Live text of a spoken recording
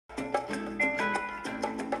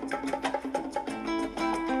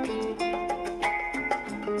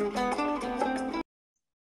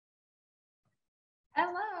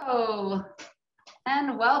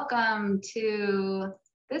and welcome to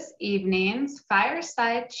this evening's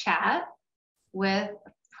Fireside Chat with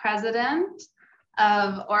President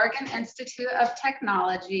of Oregon Institute of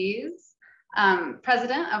Technologies,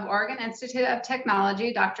 President of Oregon Institute of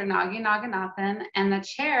Technology, Dr. Naganathan, and the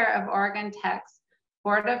Chair of Oregon Tech's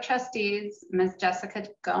Board of Trustees, Ms. Jessica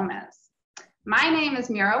Gomez. My name is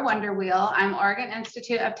Mira Wonderwheel. I'm Oregon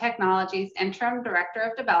Institute of Technology's Interim Director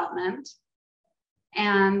of Development,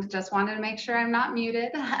 and just wanted to make sure I'm not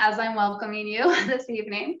muted as I'm welcoming you this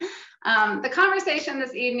evening. The conversation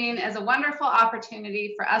this evening is a wonderful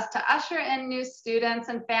opportunity for us to usher in new students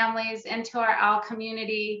and families into our OWL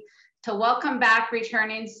community, to welcome back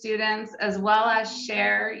returning students, as well as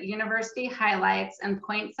share university highlights and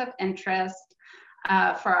points of interest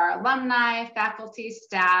for our alumni, faculty,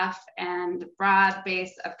 staff, and broad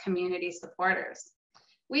base of community supporters.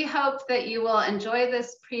 We hope that you will enjoy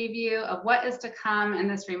this preview of what is to come in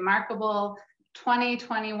this remarkable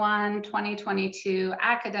 2021-2022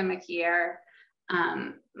 academic year.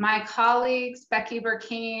 My colleagues, Becky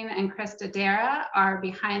Burkeen and Krista Dara, are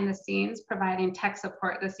behind the scenes providing tech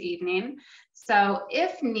support this evening. So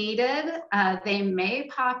if needed, they may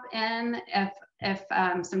pop in if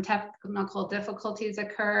some technical difficulties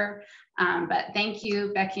occur. But thank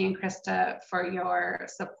you, Becky and Krista, for your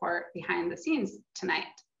support behind the scenes tonight.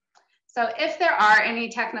 So if there are any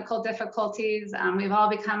technical difficulties, we've all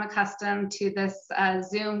become accustomed to this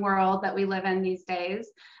Zoom world that we live in these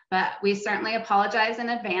days, but we certainly apologize in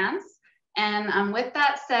advance. And with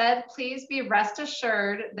that said, please be rest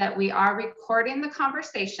assured that we are recording the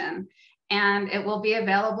conversation and it will be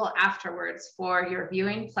available afterwards for your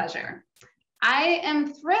viewing pleasure. I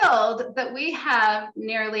am thrilled that we have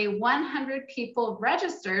nearly 100 people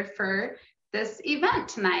registered for this event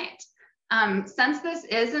tonight. Since this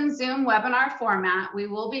is in Zoom webinar format, we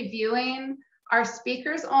will be viewing our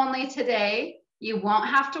speakers only today. You won't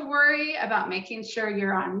have to worry about making sure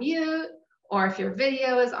you're on mute or if your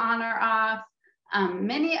video is on or off.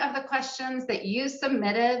 Many of the questions that you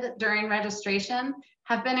submitted during registration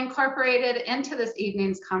have been incorporated into this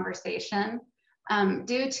evening's conversation.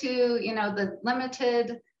 Due to the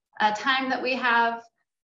limited time that we have,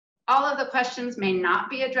 all of the questions may not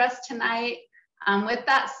be addressed tonight. With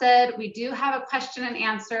that said, we do have a question and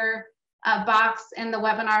answer box in the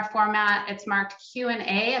webinar format. It's marked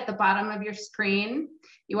Q&A at the bottom of your screen.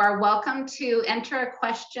 You are welcome to enter a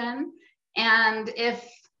question, and if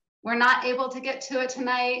we're not able to get to it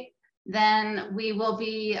tonight, then we will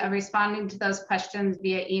be responding to those questions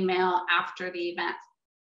via email after the event.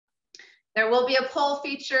 There will be a poll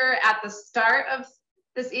feature at the start of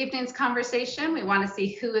this evening's conversation. We want to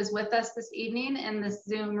see who is with us this evening in this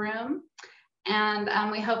Zoom room. And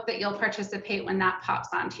we hope that you'll participate when that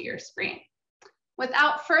pops onto your screen.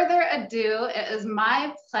 Without further ado, it is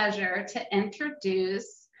my pleasure to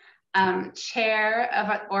introduce Chair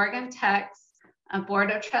of Oregon Tech's Board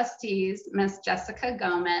of Trustees, Ms. Jessica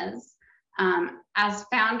Gomez. As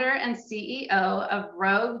founder and CEO of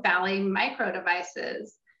Rogue Valley Micro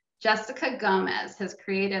Devices, Jessica Gomez has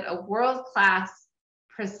created a world-class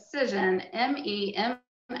precision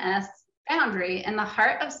MEMS foundry in the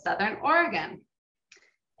heart of Southern Oregon.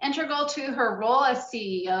 Integral to her role as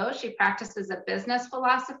CEO, she practices a business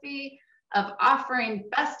philosophy of offering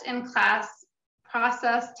best-in-class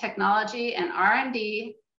process, technology, and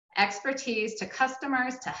R&D expertise to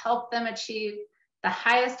customers to help them achieve the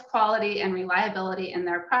highest quality and reliability in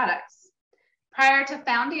their products. Prior to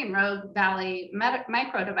founding Rogue Valley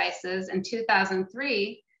Micro Devices in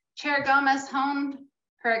 2003, Chair Gomez honed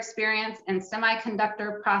her experience in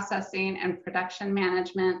semiconductor processing and production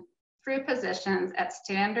management through positions at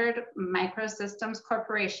Standard Microsystems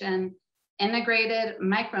Corporation, Integrated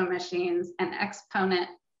Micro Machines, and Exponent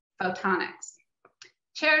Photonics.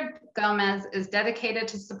 Chair Gomez is dedicated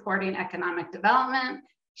to supporting economic development.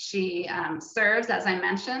 She serves, as I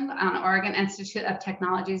mentioned, on Oregon Institute of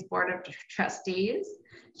Technology's Board of Trustees.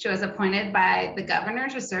 She was appointed by the governor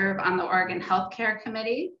to serve on the Oregon Healthcare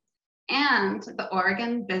Committee and the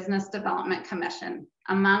Oregon Business Development Commission,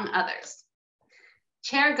 among others.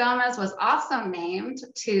 Chair Gomez was also named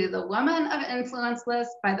to the Women of Influence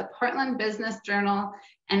list by the Portland Business Journal,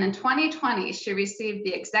 and in 2020, she received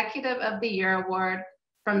the Executive of the Year Award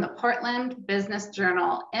from the Portland Business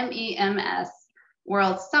Journal MEMS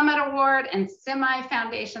World Summit Award and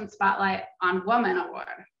Semi-Foundation Spotlight on Woman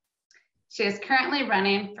Award. She is currently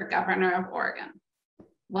running for Governor of Oregon.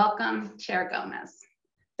 Welcome, Chair Gomez.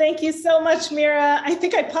 Thank you so much, Mira. I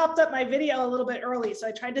think I popped up my video a little bit early, so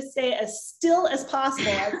I tried to stay as still as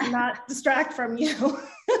possible as to not distract from you. So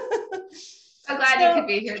glad you could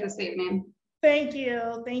be here this evening. Thank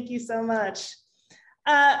you so much.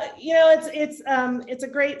 It's a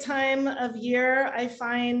great time of year. I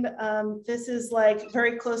find this is like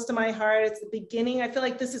very close to my heart. It's the beginning. I feel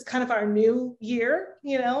like this is kind of our new year,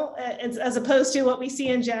 as opposed to what we see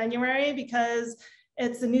in January, because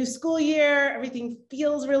it's the new school year. Everything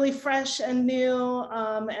feels really fresh and new,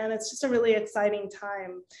 and it's just a really exciting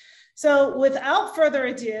time. So without further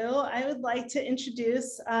ado, I would like to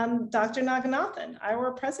introduce Dr. Naganathan,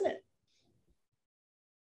 our president.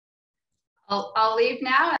 I'll leave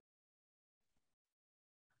now.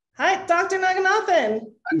 Hi, Dr. Naganathan.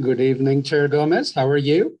 Good evening, Chair Gomez. How are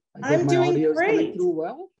you? I'm doing great. Through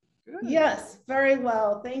well? Good. Yes, very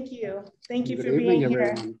well. Thank you. Thank you for being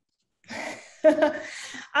here. I'm going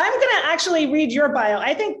to actually read your bio.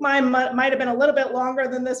 I think mine might have been a little bit longer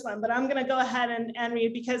than this one, but I'm going to go ahead and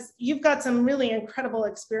read because you've got some really incredible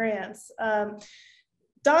experience.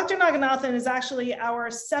 Dr. Naganathan is actually our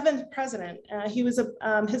 7th president. His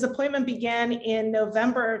appointment began in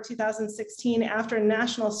November 2016 after a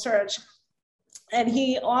national search, and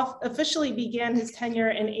he officially began his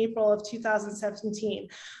tenure in April of 2017.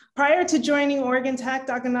 Prior to joining Oregon Tech,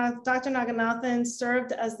 Dr. Naganathan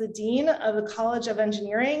served as the Dean of the College of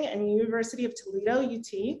Engineering and University of Toledo,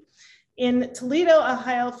 UT, in Toledo,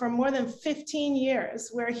 Ohio for more than 15 years,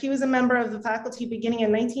 where he was a member of the faculty beginning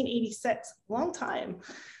in 1986, long time.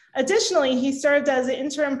 Additionally, he served as the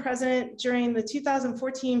interim president during the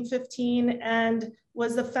 2014-15 and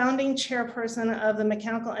was the founding chairperson of the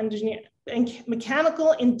Mechanical,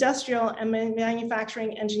 Industrial, and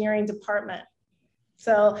Manufacturing Engineering Department.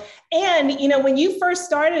 So, and when you first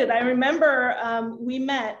started, I remember we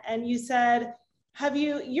met and you said,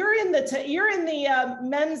 you're in the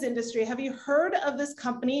MEMS industry. Have you heard of this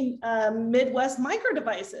company, Midwest Micro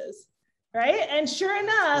Devices, right? And sure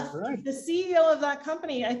enough, right. The CEO of that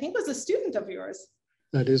company, I think, was a student of yours.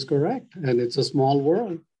 That is correct. And it's a small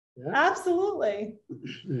world. Yeah. Absolutely.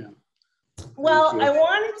 Yeah. Well, I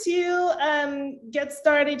wanted to get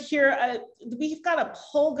started here. We've got a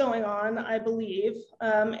poll going on, I believe.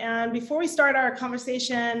 And before we start our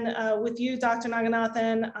conversation with you, Dr.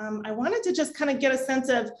 Naganathan, I wanted to just kind of get a sense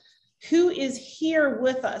of who is here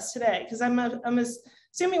with us today, because I'm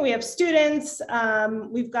assuming we have students,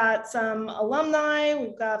 we've got some alumni,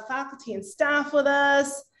 we've got faculty and staff with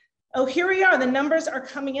us. Oh, here we are. The numbers are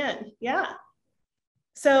coming in. Yeah.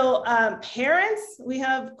 So parents, we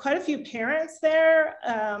have quite a few parents there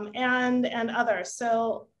and others.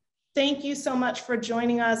 So thank you so much for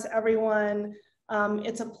joining us, everyone.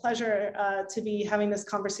 It's a pleasure to be having this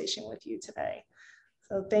conversation with you today.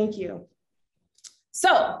 So thank you.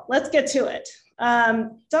 So let's get to it.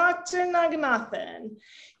 Dr. Naganathan,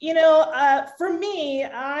 for me,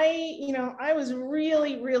 I was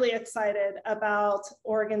really, really excited about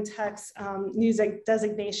Oregon Tech's new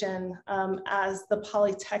designation as the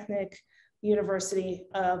Polytechnic University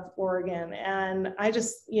of Oregon. And I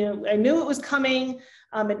just, I knew it was coming.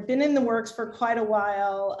 It'd been in the works for quite a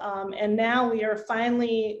while. And now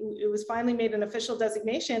it was finally made an official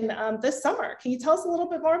designation this summer. Can you tell us a little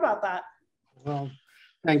bit more about that? Well,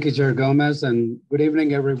 thank you, Chair Gomez, and good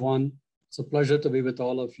evening, everyone. It's a pleasure to be with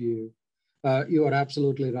all of you. You are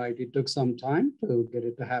absolutely right. It took some time to get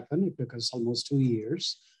it to happen. It took us almost 2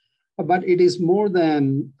 years, but it is more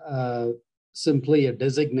than simply a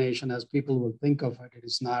designation as people will think of it. It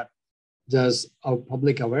is not just a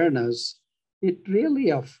public awareness. It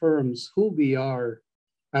really affirms who we are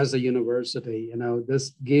as a university.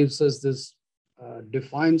 This gives us this,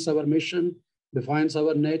 defines our mission, defines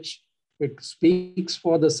our niche. It speaks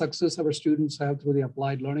for the success our students have through the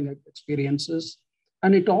applied learning experiences.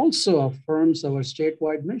 And it also affirms our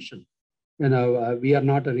statewide mission. We are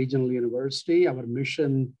not a regional university. Our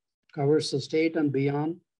mission covers the state and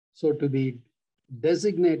beyond. So to be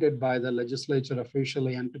designated by the legislature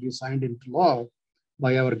officially and to be signed into law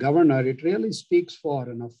by our governor, it really speaks for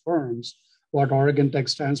and affirms what Oregon Tech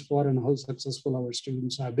stands for and how successful our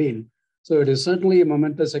students have been. So it is certainly a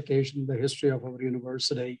momentous occasion in the history of our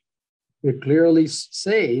university. It clearly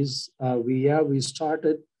says we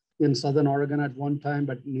started in Southern Oregon at one time,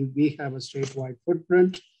 but we have a statewide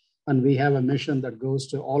footprint and we have a mission that goes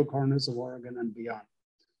to all corners of Oregon and beyond.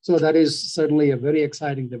 So that is certainly a very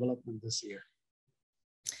exciting development this year.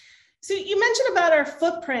 So you mentioned about our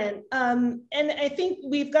footprint, and I think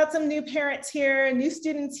we've got some new parents here, new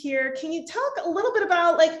students here. Can you talk a little bit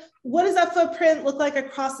about what does that footprint look like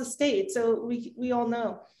across the state so we all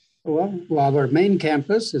know? Well, our main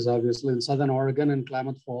campus is obviously in Southern Oregon and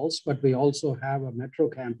Klamath Falls, but we also have a metro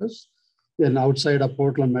campus outside of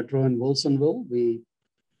Portland Metro in Wilsonville. We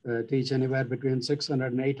teach anywhere between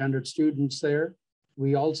 600 and 800 students there.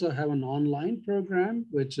 We also have an online program,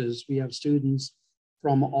 which is we have students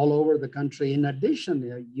from all over the country. In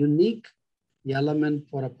addition, a unique element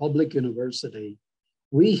for a public university,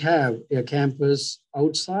 we have a campus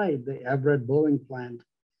outside the Everett Boeing plant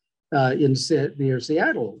near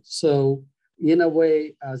Seattle. So in a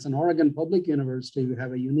way, as an Oregon Public University, we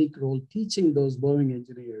have a unique role teaching those Boeing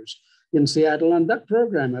engineers in Seattle. And that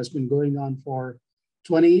program has been going on for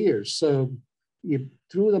 20 years. So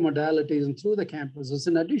through the modalities and through the campuses,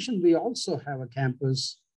 in addition, we also have a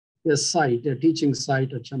campus, a site, a teaching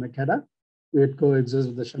site at Chemeketa. It coexists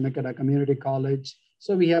with the Chemeketa Community College.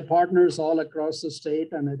 So we have partners all across the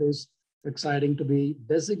state, and it is exciting to be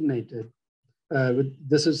designated.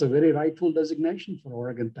 This is a very rightful designation for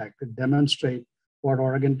Oregon Tech to demonstrate what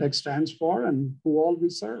Oregon Tech stands for and who all we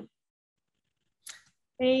serve.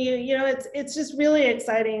 Hey, you know, it's just really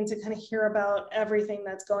exciting to kind of hear about everything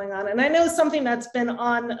that's going on. And I know something that's been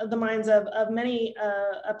on the minds of many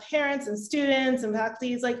parents and students and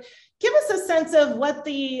faculty is like, give us a sense of what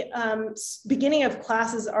the beginning of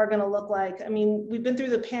classes are going to look like. I mean, we've been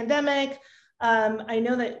through the pandemic. I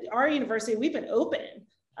know that our university, we've been open.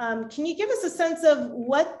 Can you give us a sense of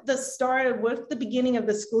what the beginning of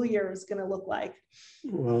the school year is going to look like?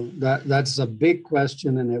 Well, that's a big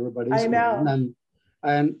question in everybody's mind.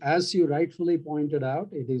 And as you rightfully pointed out,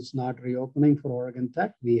 it is not reopening for Oregon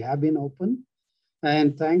Tech. We have been open.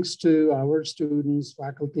 And thanks to our students,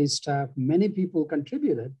 faculty, staff, many people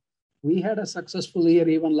contributed. We had a successful year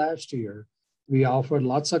even last year. We offered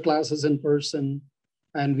lots of classes in person,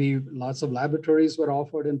 and lots of laboratories were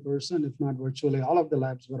offered in person, if not virtually all of the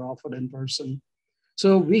labs were offered in person.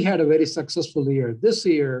 So we had a very successful year. This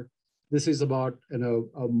year, this is about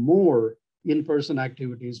more in-person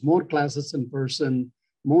activities, more classes in person,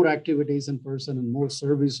 more activities in person, and more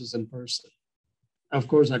services in person. Of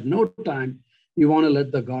course, at no time you want to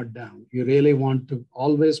let the guard down. You really want to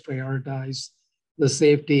always prioritize the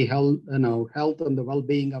safety, health, health and the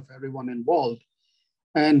well-being of everyone involved.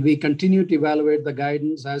 And we continue to evaluate the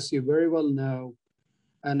guidance, as you very well know,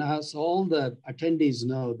 and as all the attendees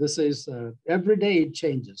know, this is every day it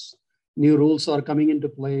changes. New rules are coming into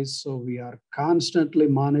place, so we are constantly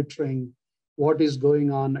monitoring what is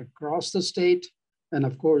going on across the state, and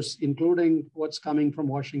of course, including what's coming from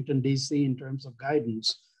Washington, DC in terms of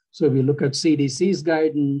guidance. So we look at CDC's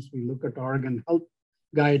guidance, we look at Oregon Health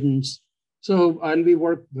guidance. So, and we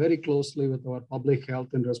work very closely with our public health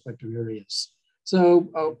in respective areas.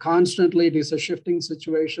 So constantly it is a shifting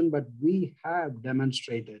situation, but we have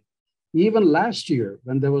demonstrated, even last year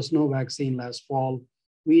when there was no vaccine last fall,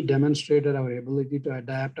 we demonstrated our ability to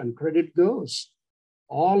adapt, and credit goes.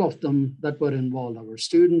 All of them that were involved, our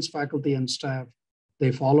students, faculty, and staff,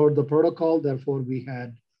 they followed the protocol. Therefore, we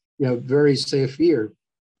had a very safe year.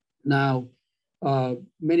 Now,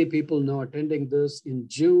 many people know attending this in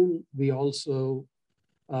June, we also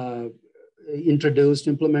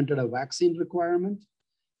implemented a vaccine requirement.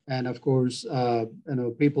 And of course,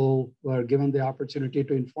 people were given the opportunity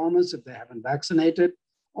to inform us if they haven't vaccinated,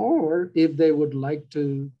 or if they would like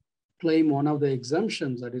to claim one of the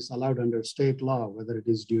exemptions that is allowed under state law, whether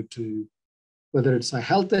it's a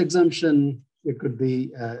health exemption, it could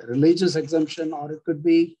be a religious exemption, or it could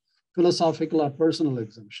be philosophical or personal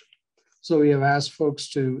exemption. So we have asked folks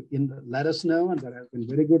to let us know, and there has been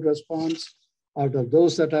very good response. Out of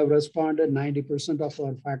those that have responded, 90% of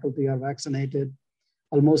our faculty are vaccinated.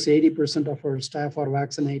 Almost 80% of our staff are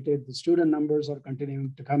vaccinated. The student numbers are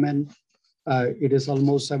continuing to come in. It is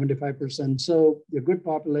almost 75%. So a good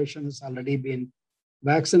population has already been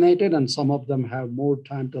vaccinated, and some of them have more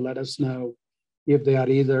time to let us know if they are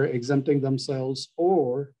either exempting themselves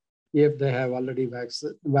or if they have already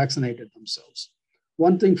vaccinated themselves.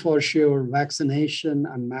 One thing for sure, vaccination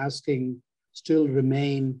and masking still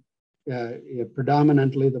remain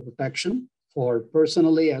predominantly the protection for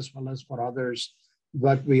personally as well as for others,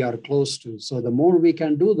 but we are close to. So the more we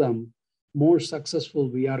can do them, more successful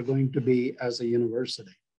we are going to be as a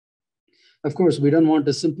university. Of course, we don't want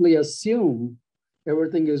to simply assume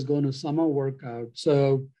everything is going to somehow work out.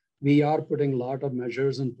 So we are putting a lot of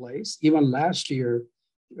measures in place. Even last year,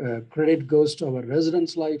 credit goes to our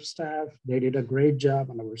residence life staff. They did a great job,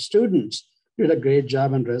 and our students did a great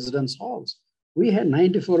job in residence halls. We had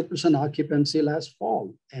 94% occupancy last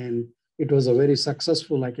fall, and it was a very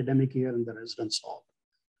successful academic year in the residence hall.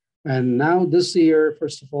 And now this year,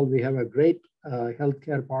 first of all, we have a great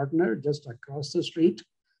healthcare partner just across the street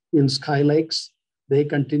in Sky Lakes. They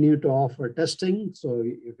continue to offer testing. So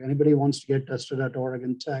if anybody wants to get tested at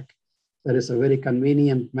Oregon Tech, there is a very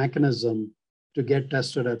convenient mechanism to get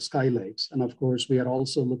tested at Sky Lakes. And of course, we are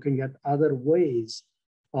also looking at other ways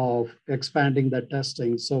of expanding that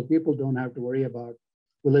testing so people don't have to worry about,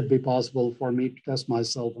 will it be possible for me to test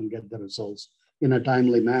myself and get the results? in a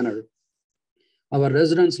timely manner. Our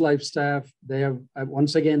residence life staff, they have,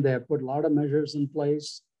 once again, they have put a lot of measures in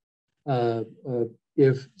place.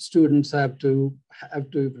 If students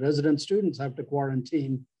resident students have to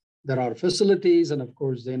quarantine, there are facilities, and of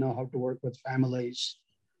course, they know how to work with families.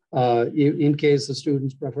 In case the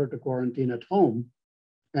students prefer to quarantine at home,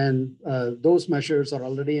 and those measures are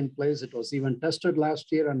already in place. It was even tested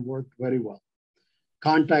last year and worked very well.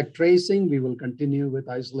 Contact tracing, we will continue with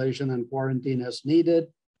isolation and quarantine as needed.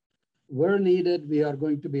 Where needed, we are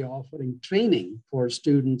going to be offering training for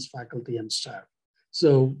students, faculty, and staff.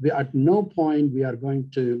 So at no point we are going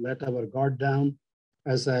to let our guard down.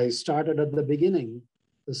 As I started at the beginning,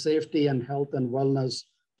 the safety and health and wellness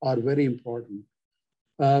are very important.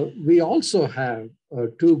 We also have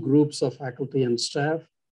two groups of faculty and staff,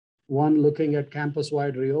 one looking at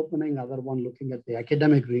campus-wide reopening, other one looking at the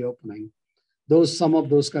academic reopening.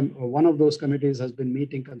 One of those committees has been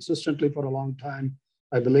meeting consistently for a long time.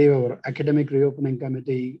 I believe our academic reopening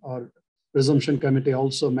committee or resumption committee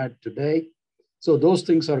also met today. So those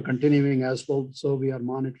things are continuing as well. So we are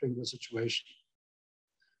monitoring the situation.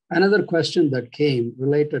 Another question that came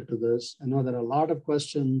related to this, I know there are a lot of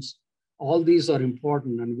questions. All these are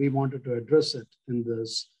important and we wanted to address it in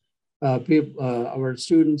this. Our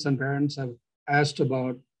students and parents have asked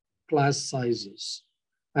about class sizes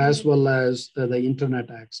as well as the internet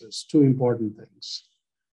access, two important things.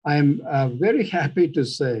 I am very happy to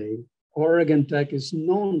say Oregon Tech is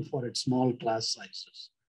known for its small class sizes.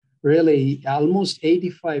 Really, almost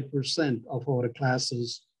 85% of our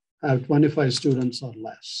classes have 25 students or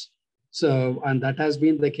less. So, and that has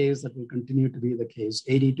been the case, that will continue to be the case,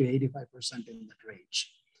 80 to 85% in that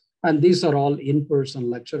range. And these are all in-person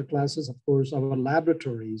lecture classes. Of course, our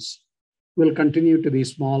laboratories will continue to be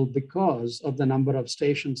small because of the number of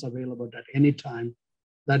stations available at any time.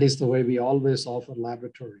 That is the way we always offer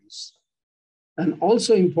laboratories. And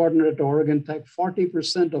also important at Oregon Tech,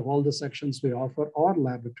 40% of all the sections we offer are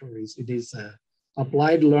laboratories. It is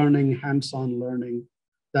applied learning, hands-on learning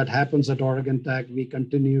that happens at Oregon Tech. We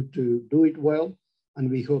continue to do it well, and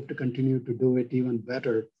we hope to continue to do it even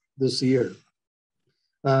better this year.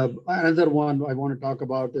 Another one I want to talk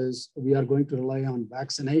about is we are going to rely on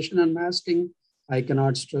vaccination and masking. I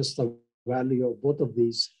cannot stress the value of both of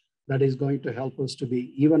these. That is going to help us to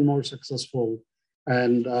be even more successful.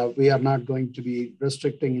 And we are not going to be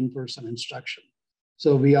restricting in-person instruction.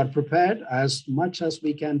 So we are prepared as much as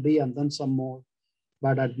we can be and then some more.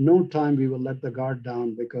 But at no time we will let the guard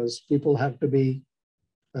down because people have to be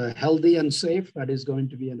healthy and safe. That is going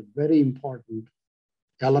to be a very important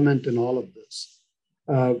element in all of this.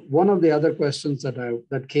 One of the other questions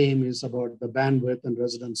that came is about the bandwidth and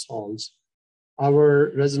residence halls.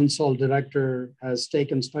 Our residence hall director has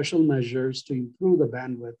taken special measures to improve the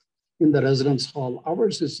bandwidth in the residence hall.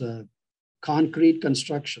 Ours is a concrete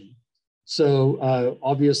construction. So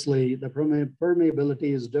obviously the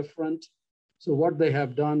permeability is different. So what they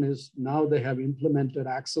have done is now they have implemented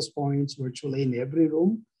access points virtually in every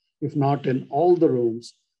room, if not in all the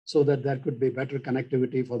rooms, so that there could be better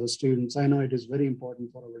connectivity for the students. I know it is very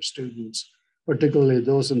important for our students, particularly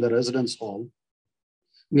those in the residence hall.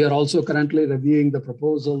 We are also currently reviewing the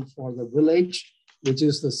proposal for the village, which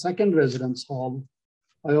is the second residence hall.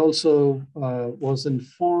 I also was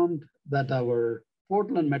informed that our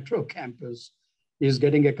Portland Metro campus is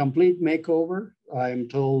getting a complete makeover. I am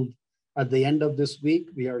told at the end of this week,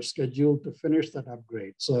 we are scheduled to finish that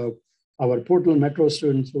upgrade. So our Portland Metro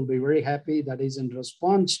students will be very happy. That is in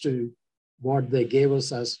response to what they gave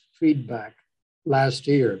us as feedback last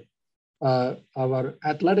year. Our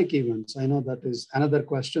athletic events, I know that is another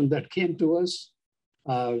question that came to us.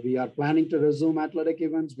 We are planning to resume athletic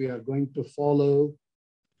events. We are going to follow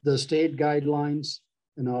the state guidelines.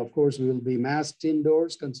 Of course, we will be masked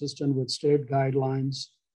indoors, consistent with state guidelines.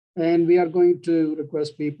 And we are going to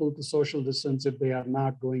request people to social distance if they are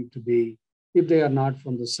not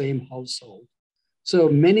from the same household. So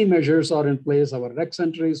many measures are in place. Our rec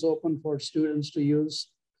center is open for students to use.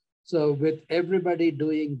 So with everybody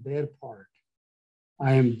doing their part,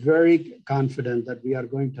 I am very confident that we are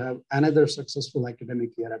going to have another successful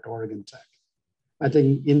academic year at Oregon Tech. I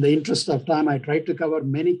think in the interest of time, I tried to cover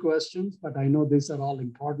many questions, but I know these are all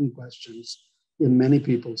important questions in many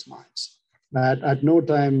people's minds. But at no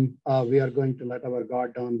time, we are going to let our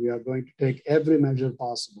guard down. We are going to take every measure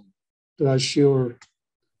possible to assure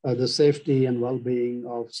the safety and well-being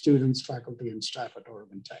of students, faculty, and staff at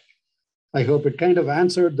Oregon Tech. I hope it kind of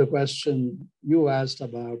answered the question you asked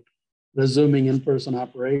about resuming in-person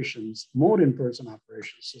operations, more in-person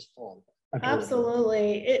operations this fall.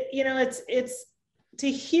 Absolutely. It's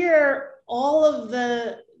to hear all of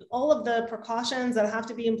the precautions that have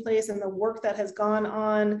to be in place and the work that has gone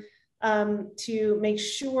on to make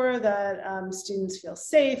sure that students feel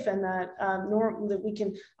safe and that that we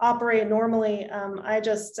can operate normally. I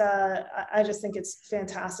just think it's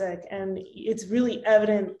fantastic, and it's really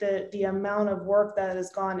evident that the amount of work that has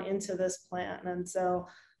gone into this plan. And so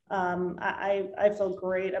I feel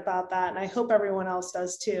great about that, and I hope everyone else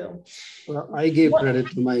does too. Well, I give credit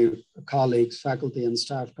to my colleagues, faculty and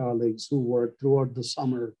staff colleagues who worked throughout the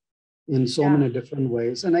summer in so many different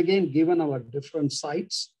ways. And again, given our different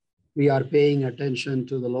sites, we are paying attention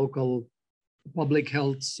to the local public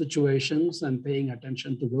health situations and paying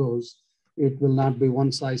attention to those. It will not be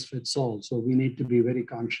one size fits all. So we need to be very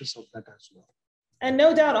conscious of that as well. And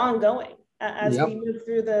no doubt ongoing as we move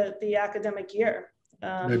through the academic year.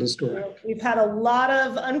 That is correct. You know, we've had a lot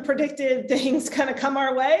of unpredicted things kind of come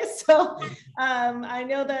our way. So I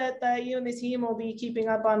know that you and the team will be keeping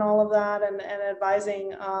up on all of that and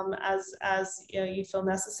advising as you know, you feel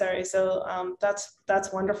necessary. So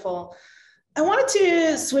that's wonderful. I wanted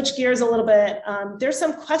to switch gears a little bit. There's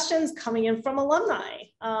some questions coming in from alumni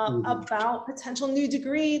about potential new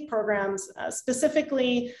degree programs,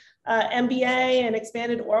 specifically MBA and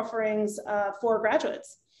expanded offerings for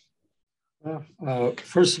graduates.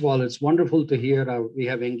 First of all, it's wonderful to hear we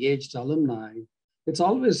have engaged alumni. It's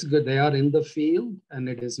always good they are in the field, and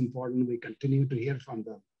it is important we continue to hear from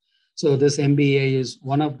them. So this MBA is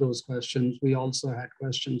one of those questions. We also had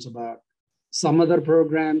questions about some other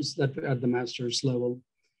programs that at the master's level.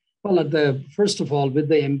 Well, first of all, with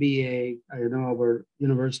the MBA, I know our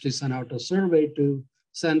university sent out a survey to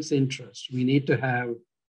sense interest. We need to have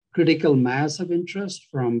critical mass of interest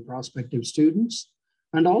from prospective students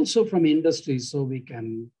and also from industry, so we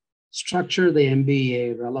can structure the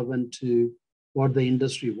MBA relevant to what the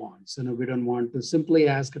industry wants. You know, we don't want to simply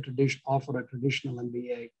offer a traditional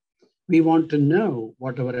MBA. We want to know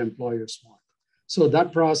what our employers want. So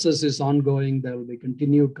that process is ongoing. There will be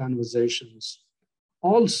continued conversations.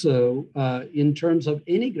 Also, in terms of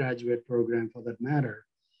any graduate program for that matter,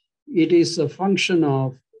 it is a function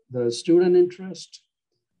of the student interest,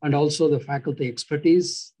 and also the faculty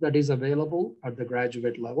expertise that is available at the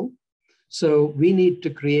graduate level. So we need to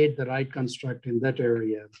create the right construct in that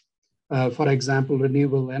area. For example,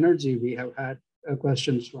 renewable energy, we have had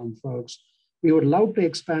questions from folks. We would love to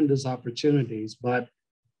expand these opportunities, but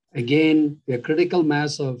again, the critical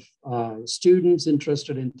mass of students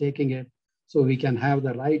interested in taking it, so we can have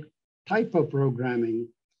the right type of programming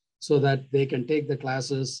so that they can take the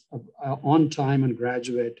classes on time and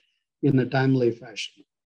graduate in a timely fashion.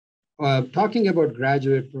 Talking about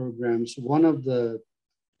graduate programs, one of the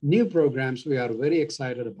new programs we are very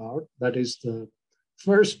excited about, that is the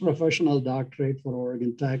first professional doctorate for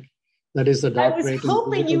Oregon Tech. That is the doctorate. I was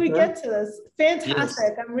hoping you would get to this.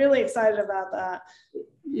 Fantastic. Yes. I'm really excited about that.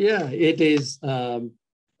 Yeah, it is.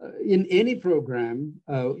 In any program,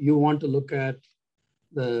 you want to look at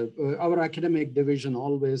our academic division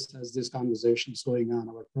always has these conversations going on,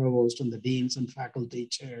 our provost and the deans and faculty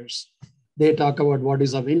chairs. They talk about what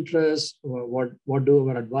is of interest, what do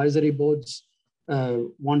our advisory boards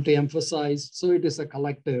want to emphasize. So it is a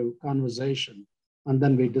collective conversation, and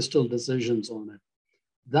then we distill decisions on it.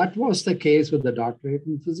 That was the case with the doctorate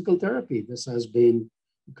in physical therapy. This has been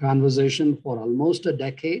a conversation for almost a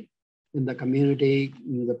decade in the community,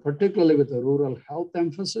 particularly with the rural health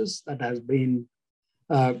emphasis that has been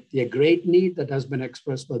a great need that has been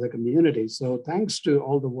expressed by the community. So thanks to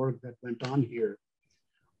all the work that went on here,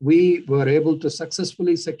 we were able to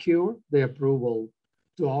successfully secure the approval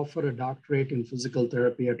to offer a doctorate in physical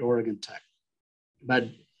therapy at Oregon Tech. But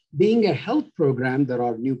being a health program, there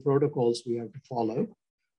are new protocols we have to follow.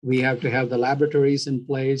 We have to have the laboratories in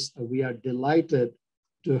place. We are delighted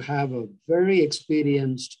to have a very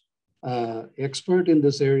experienced expert in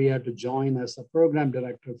this area to join as a program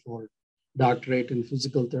director for doctorate in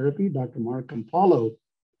physical therapy. Dr. Mark Campolo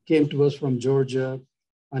came to us from Georgia,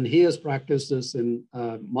 and he has practiced this in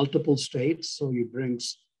multiple states, so he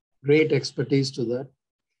brings great expertise to that.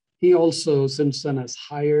 He also, since then, has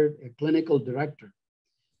hired a clinical director.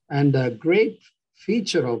 And a great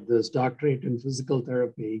feature of this doctorate in physical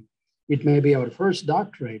therapy, it may be our first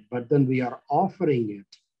doctorate, but then we are offering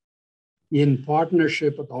it in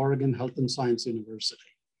partnership with Oregon Health and Science University.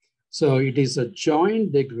 So it is a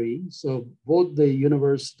joint degree. So both the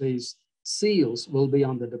universities' seals will be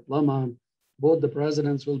on the diploma. Both the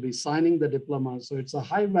presidents will be signing the diploma. So it's a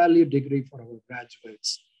high value degree for our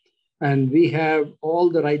graduates. And we have all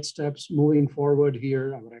the right steps moving forward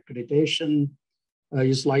here. Our accreditation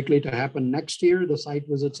is likely to happen next year. The site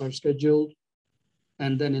visits are scheduled.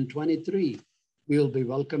 And then in 23, we will be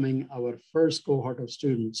welcoming our first cohort of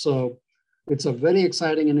students. So it's a very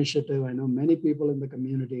exciting initiative. I know many people in the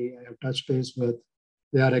community I have touched base with.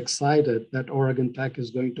 They are excited that Oregon Tech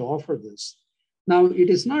is going to offer this. Now, it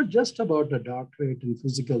is not just about a doctorate in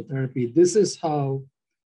physical therapy. This is how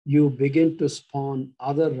you begin to spawn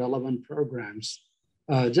other relevant programs.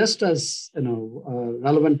 Just as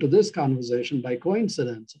relevant to this conversation, by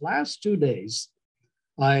coincidence, last 2 days,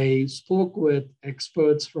 I spoke with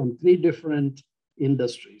experts from 3 different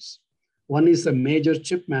industries. One is a major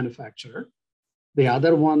chip manufacturer. The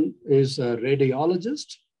other one is a radiologist,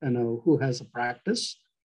 who has a practice.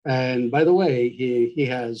 And by the way, he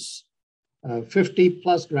has 50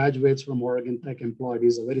 plus graduates from Oregon Tech employed.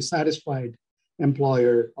 He's a very satisfied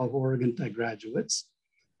employer of Oregon Tech graduates.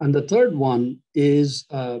 And the third one is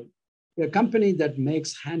a company that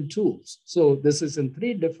makes hand tools. So this is in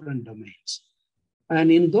 3 different domains.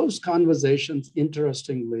 And in those conversations,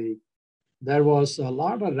 interestingly, there was a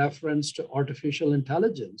lot of reference to artificial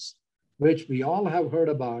intelligence, which we all have heard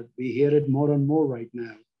about. We hear it more and more right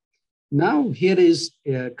now. Now, here is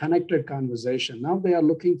a connected conversation. Now they are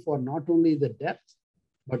looking for not only the depth,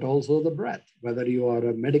 but also the breadth, whether you are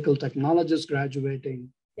a medical technologist graduating,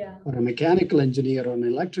 or a mechanical engineer or an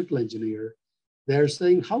electrical engineer. They're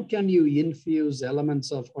saying, how can you infuse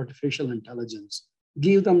elements of artificial intelligence,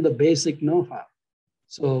 give them the basic know-how?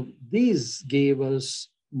 So these gave us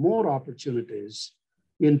more opportunities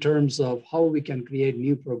in terms of how we can create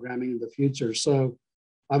new programming in the future. So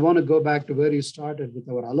I want to go back to where you started with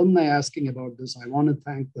our alumni asking about this. I want to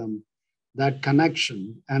thank them. That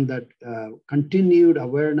connection and that continued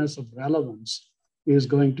awareness of relevance is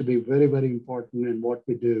going to be very, very important in what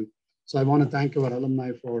we do. So I want to thank our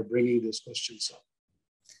alumni for bringing these questions up.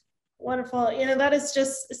 Wonderful. That is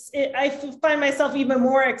just, I find myself even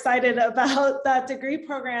more excited about that degree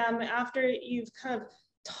program after you've kind of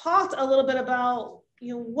talked a little bit about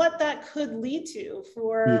what that could lead to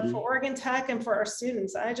for Oregon Tech and for our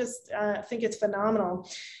students. I just think it's phenomenal.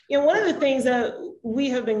 One of the things that we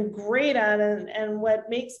have been great at and what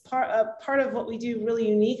makes part of what we do really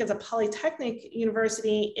unique as a polytechnic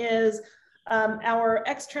university is our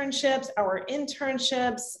externships, our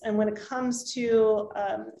internships, and when it comes to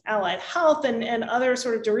allied health and other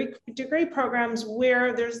sort of degree programs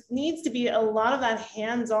where there needs to be a lot of that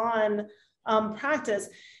hands-on practice.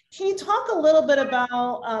 Can you talk a little bit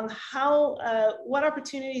about what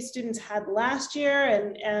opportunities students had last year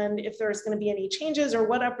and if there's going to be any changes or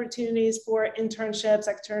what opportunities for internships,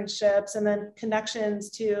 externships, and then connections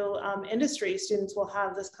to industry students will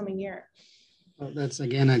have this coming year? Well, that's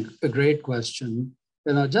again a great question.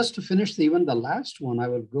 Just to finish even the last one, I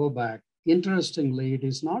will go back. Interestingly, it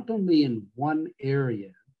is not only in one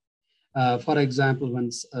area. For example, when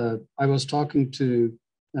I was talking to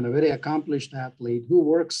a very accomplished athlete who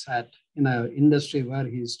works in an industry where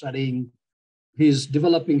he's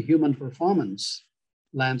developing human performance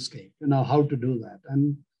landscape, how to do that.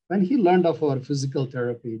 And when he learned of our physical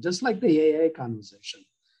therapy, just like the AA conversation,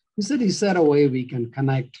 he said a way we can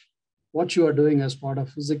connect what you are doing as part of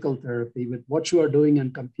physical therapy with what you are doing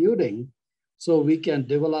in computing, so we can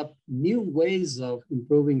develop new ways of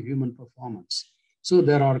improving human performance. So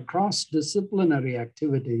there are cross-disciplinary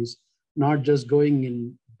activities, not just going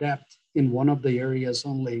in depth in one of the areas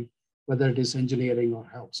only, whether it is engineering or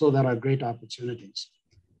health. So there are great opportunities.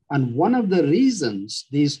 And one of the reasons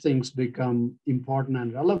these things become important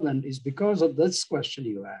and relevant is because of this question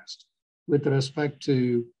you asked with respect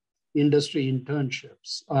to industry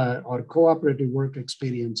internships or cooperative work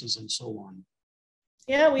experiences and so on.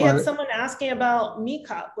 Yeah, we had someone asking about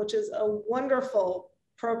MECOP, which is a wonderful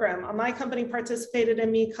program. My company participated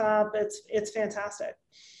in MECOP. It's fantastic.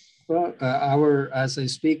 Well, as I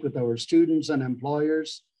speak with our students and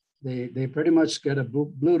employers, they pretty much get a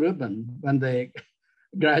blue ribbon when they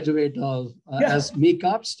graduate as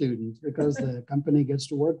MECOP students, because the company gets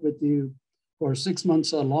to work with you for 6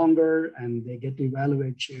 months or longer, and they get to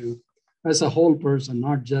evaluate you as a whole person,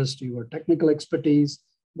 not just your technical expertise,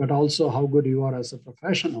 but also how good you are as a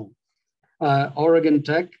professional. Oregon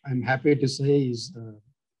Tech, I'm happy to say, is a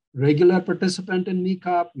regular participant in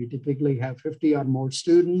MECOP. We typically have 50 or more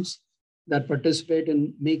students that participate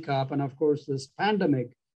in MECOP. And of course, this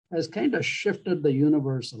pandemic has kind of shifted the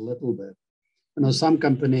universe a little bit. Some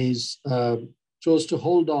companies chose to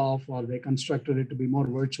hold off, or they constructed it to be more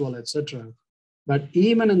virtual, et cetera. But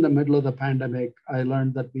even in the middle of the pandemic, I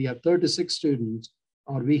learned that we had 36 students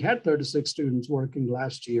working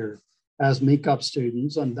last year as MECOP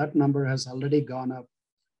students, and that number has already gone up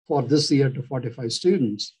for this year to 45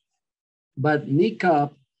 students. But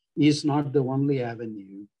MECOP is not the only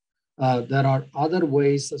avenue. There are other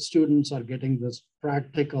ways that students are getting this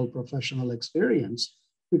practical professional experience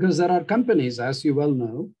because there are companies, as you well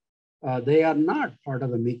know, they are not part of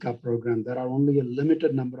the MECOP program. There are only a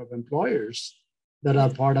limited number of employers that are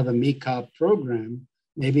part of the MECOP program,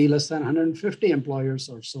 maybe less than 150 employers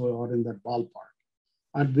or so are in that ballpark.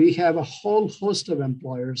 And we have a whole host of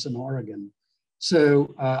employers in Oregon.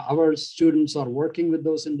 So our students are working with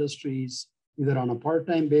those industries either on a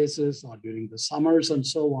part-time basis or during the summers and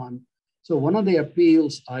so on. So one of the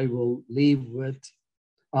appeals I will leave with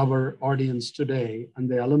our audience today and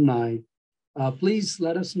the alumni, please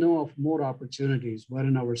let us know of more opportunities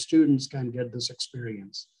wherein our students can get this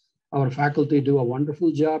experience. Our faculty do a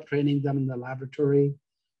wonderful job training them in the laboratory,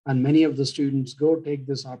 and many of the students go take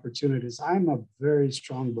these opportunities. I'm a very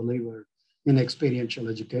strong believer in experiential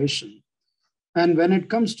education. And when it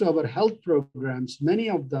comes to our health programs, many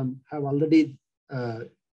of them have already an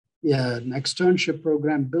externship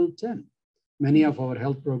program built in. Many of our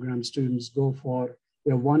health program students go for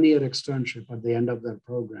a one-year externship at the end of their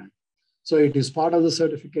program. So it is part of the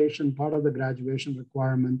certification, part of the graduation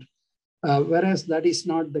requirement, whereas that is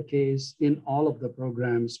not the case in all of the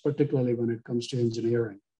programs, particularly when it comes to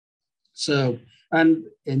engineering. So, and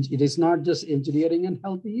it is not just engineering and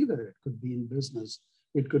health either. It could be in business,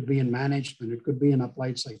 it could be in management, it could be in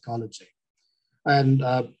applied psychology. And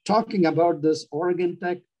talking about this, Oregon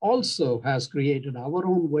Tech also has created our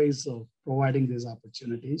own ways of providing these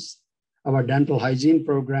opportunities. Our dental hygiene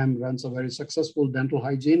program runs a very successful dental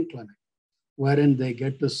hygiene clinic, wherein they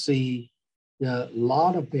get to see a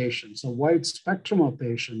lot of patients, a wide spectrum of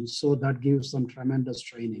patients, so that gives them tremendous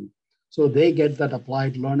training. So they get that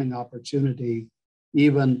applied learning opportunity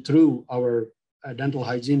even through our dental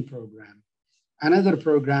hygiene program. Another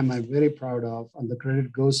program I'm very proud of, and the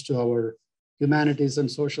credit goes to our Humanities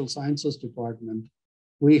and Social Sciences Department.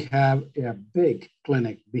 We have a big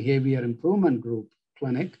clinic, Behavior Improvement Group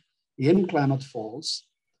clinic in Klamath Falls.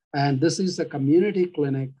 And this is a community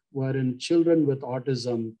clinic wherein children with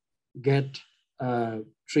autism get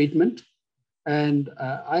treatment. And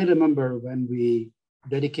I remember when we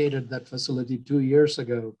dedicated that facility 2 years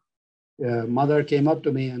ago, a mother came up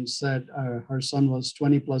to me and said her son was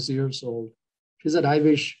 20 plus years old. She said, I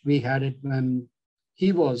wish we had it when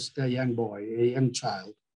he was a young boy, a young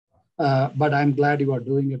child. But I'm glad you are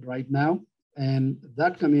doing it right now. And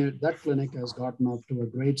that clinic has gotten off to a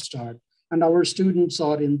great start. And our students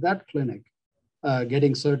are in that clinic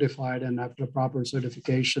getting certified, and after proper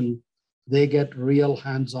certification, they get real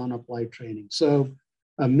hands-on applied training. So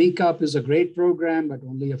MECOP is a great program, but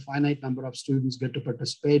only a finite number of students get to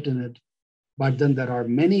participate in it. But then there are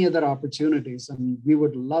many other opportunities, and we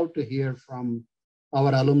would love to hear from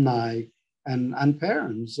our alumni and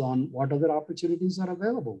parents on what other opportunities are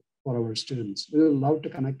available for our students. We would love to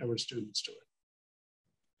connect our students to it.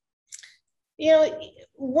 You know,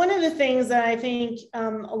 one of the things that I think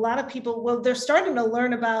a lot of people, well, they're starting to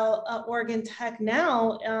learn about Oregon Tech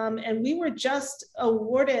now, and we were just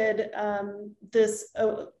awarded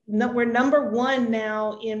we're number one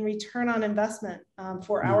now in return on investment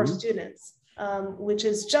for our students, which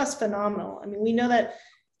is just phenomenal. I mean, we know that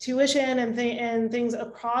tuition and things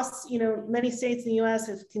across, many states in the US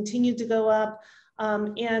have continued to go up.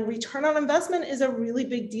 And return on investment is a really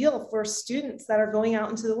big deal for students that are going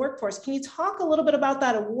out into the workforce. Can you talk a little bit about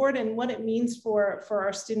that award and what it means for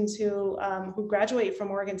our students who graduate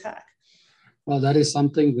from Oregon Tech? Well, that is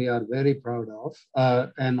something we are very proud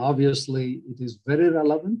of. And obviously, it is very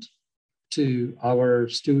relevant to our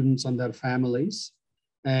students and their families.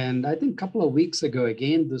 And I think a couple of weeks ago,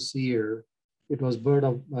 again this year, it was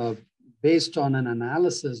based on an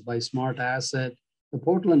analysis by Smart Asset. The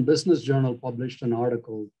Portland Business Journal published an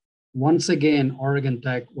article. Once again, Oregon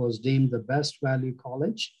Tech was deemed the best value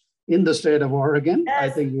college in the state of Oregon. Yes. I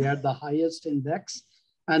think we had the highest index.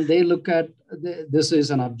 And they look at, this is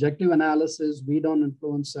an objective analysis. We don't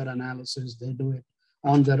influence that analysis. They do it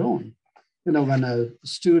on their own. When a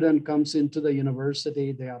student comes into the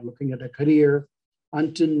university, they are looking at a career.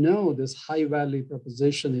 And to know this high value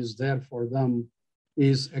proposition is there for them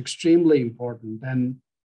is extremely important. And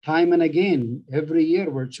time and again, every year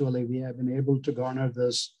virtually, we have been able to garner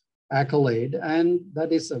this accolade. And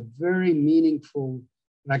that is a very meaningful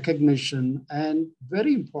recognition and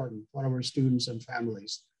very important for our students and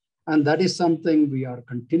families. And that is something we are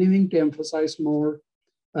continuing to emphasize more.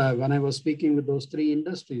 When I was speaking with those three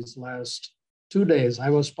industries last 2 days, I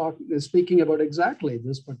was speaking about exactly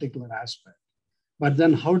this particular aspect. But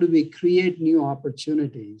then how do we create new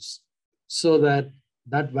opportunities so that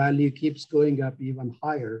that value keeps going up even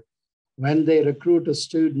higher? When they recruit a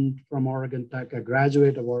student from Oregon Tech, a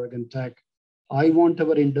graduate of Oregon Tech, I want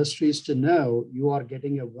our industries to know you are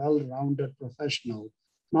getting a well-rounded professional,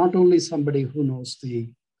 not only somebody who knows the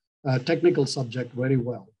technical subject very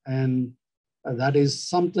well. And that is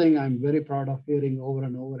something I'm very proud of hearing over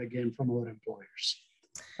and over again from our employers.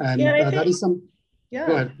 And that is some, yeah.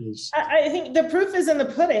 Go ahead, please. I think the proof is in the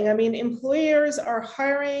pudding. I mean, employers are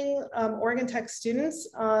hiring Oregon Tech students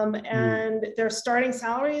and their starting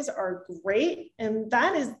salaries are great. And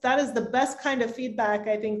that is the best kind of feedback,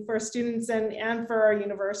 I think, for students and for our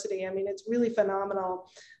university. I mean, it's really phenomenal.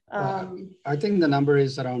 I think the number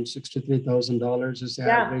is around $63,000 is the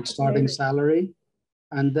average starting salary.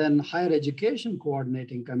 And then Higher Education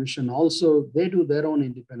Coordinating Commission also, they do their own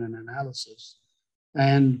independent analysis.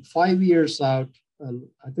 And 5 years out,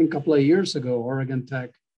 I think a couple of years ago, Oregon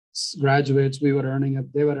Tech graduates, they were earning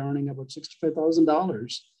about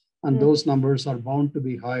 $65,000. And those numbers are bound to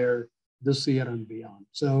be higher this year and beyond.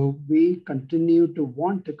 So we continue to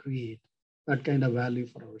want to create that kind of value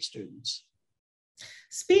for our students.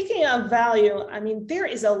 Speaking of value, I mean, there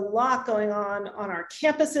is a lot going on our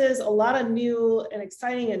campuses, a lot of new and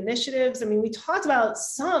exciting initiatives. I mean, we talked about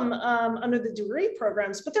some under the degree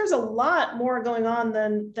programs, but there's a lot more going on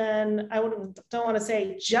than don't want to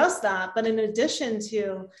say just that, but in addition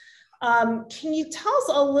to, can you tell us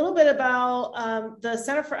a little bit about the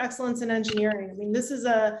Center for Excellence in Engineering? I mean, this is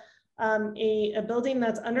a building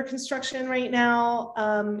that's under construction right now.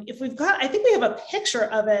 If we've got, I think we have a picture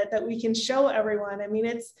of it that we can show everyone. I mean,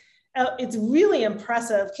 it's really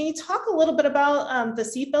impressive. Can you talk a little bit about the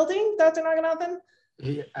SEAT building, Dr. Naganathan?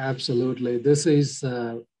 Yeah, absolutely. This is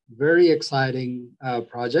a very exciting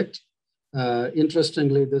project.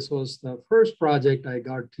 Interestingly, this was the first project I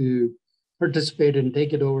got to participate and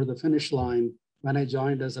take it over the finish line when I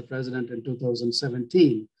joined as a president in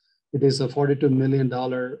 2017. It is a $42 million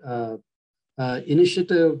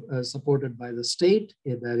initiative supported by the state.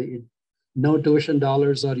 No tuition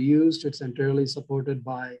dollars are used. It's entirely supported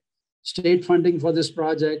by state funding for this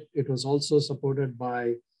project. It was also supported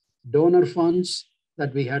by donor funds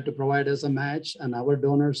that we had to provide as a match, and our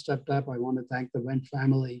donors stepped up. I want to thank the Wendt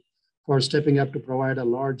family for stepping up to provide a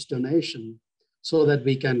large donation so that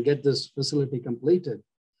we can get this facility completed.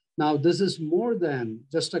 Now, this is more than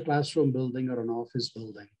just a classroom building or an office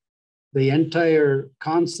building. The entire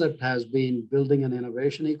concept has been building an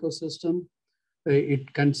innovation ecosystem.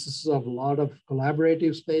 It consists of a lot of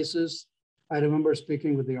collaborative spaces. I remember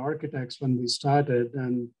speaking with the architects when we started,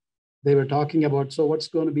 and they were talking about, so what's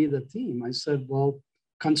going to be the theme? I said, well,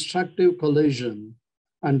 constructive collision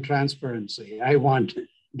and transparency. I want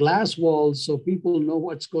glass walls so people know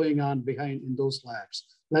what's going on behind in those labs.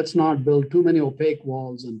 Let's not build too many opaque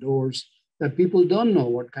walls and doors that people don't know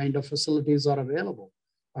what kind of facilities are available.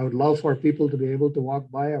 I would love for people to be able to walk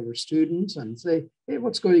by our students and say, hey,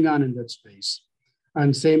 what's going on in that space?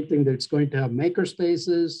 And same thing, that it's going to have maker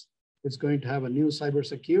spaces. It's going to have a new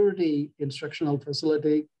cybersecurity instructional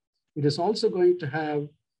facility. It is also going to have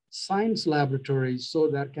science laboratories so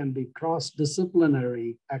there can be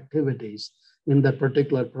cross-disciplinary activities in that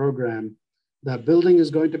particular program. The building is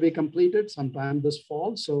going to be completed sometime this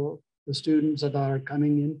fall. So the students that are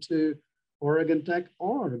coming into Oregon Tech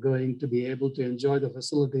are going to be able to enjoy the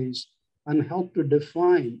facilities and help to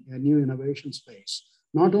define a new innovation space,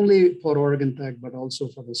 not only for Oregon Tech, but also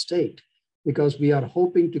for the state, because we are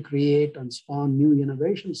hoping to create and spawn new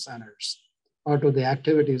innovation centers out of the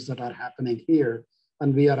activities that are happening here.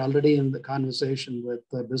 And we are already in the conversation with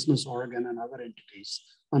Business Oregon and other entities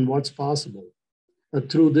on what's possible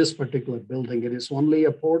through this particular building. It is only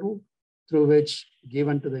a portal through which,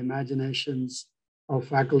 given to the imaginations of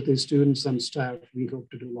faculty, students, and staff, we hope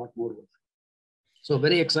to do a lot more with it. So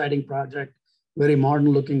very exciting project, very modern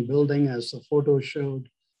looking building as the photo showed.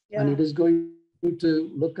 Yeah. And it is going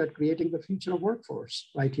to look at creating the future of workforce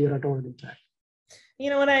right here at Oregon Tech. You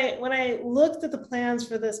know, when I looked at the plans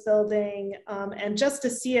for this building and just to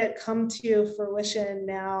see it come to fruition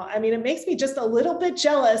now, I mean, it makes me just a little bit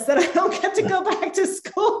jealous that I don't get to go back to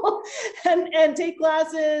school and take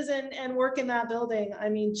classes and work in that building. I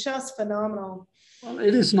mean, just phenomenal. Well,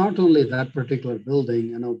 it is not only that particular building.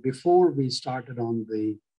 You know, before we started on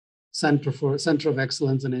the Center of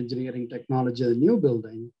Excellence in Engineering Technology, the new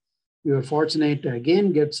building, we were fortunate to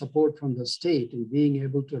again get support from the state in being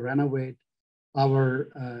able to renovate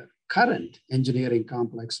our current engineering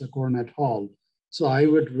complex, the Coronet Hall. So I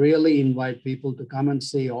would really invite people to come and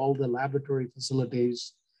see all the laboratory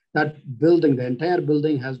facilities. That building, the entire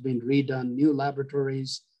building has been redone, new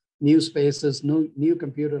laboratories, new spaces, new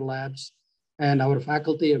computer labs. And our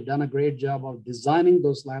faculty have done a great job of designing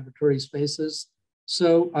those laboratory spaces.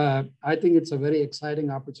 So I think it's a very exciting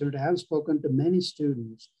opportunity. I've spoken to many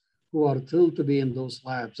students who are thrilled to be in those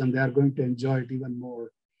labs, and they are going to enjoy it even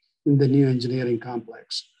more in the new engineering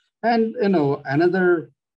complex. And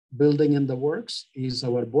another building in the works is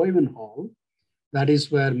our Boyden Hall. That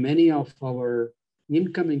is where many of our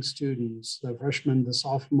incoming students, the freshmen, the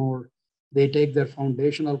sophomore, they take their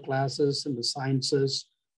foundational classes in the sciences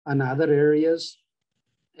and other areas.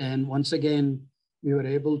 And once again, we were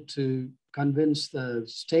able to convince the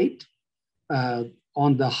state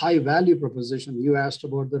on the high value proposition. You asked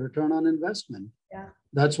about the return on investment. Yeah.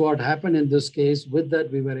 That's what happened in this case. With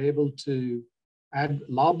that, we were able to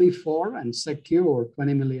lobby for and secure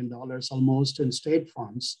 $20 million almost in state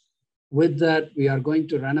funds. With that, we are going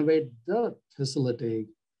to renovate the facility.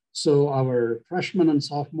 So our freshmen and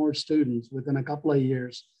sophomore students, within a couple of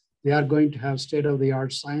years, they are going to have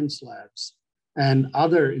state-of-the-art science labs and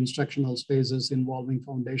other instructional spaces involving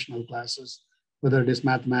foundational classes, whether it is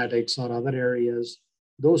mathematics or other areas.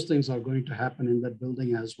 Those things are going to happen in that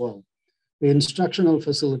building as well. The instructional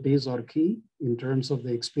facilities are key in terms of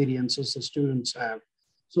the experiences the students have.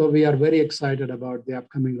 So we are very excited about the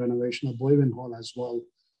upcoming renovation of Boyden Hall as well,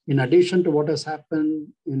 in addition to what has happened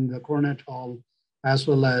in the Cornet Hall, as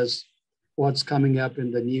well as what's coming up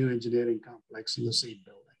in the new engineering complex in the Seed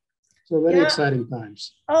building. So very exciting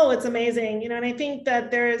times. Oh, it's amazing. And I think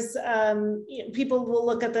that there's, people will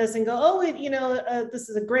look at this and go, oh, this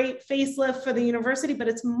is a great facelift for the university, but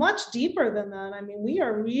it's much deeper than that. I mean, we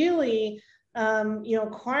are really,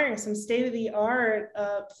 acquiring some state-of-the-art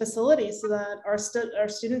facilities so that our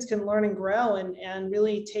students can learn and grow and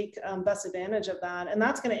really take best advantage of that. And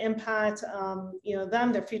that's going to impact,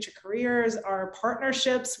 them, their future careers, our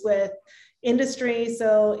partnerships with industry.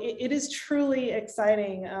 So it is truly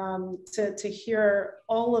exciting to hear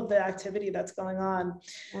all of the activity that's going on.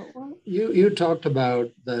 Well, you talked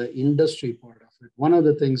about the industry part of it. One of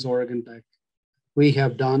the things Oregon Tech we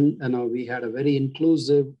have done, we had a very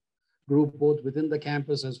inclusive group both within the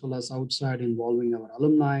campus as well as outside, involving our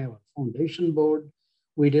alumni, our foundation board.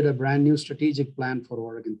 We did a brand new strategic plan for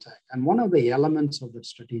Oregon Tech. And one of the elements of that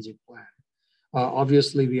strategic plan,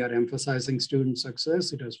 obviously, we are emphasizing student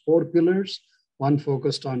success. It has 4 pillars. One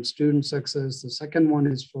focused on student success. The second one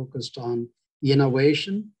is focused on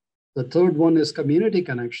innovation. The third one is community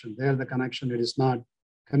connection. There, the connection, it is not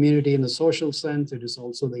community in the social sense. It is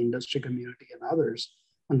also the industry community and others.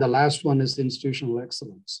 And the last one is institutional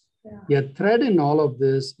excellence. Yeah. A thread in all of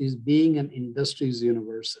this is being an industries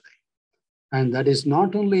university. And that is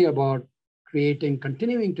not only about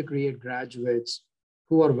continuing to create graduates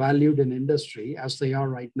who are valued in industry as they are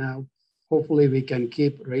right now. Hopefully we can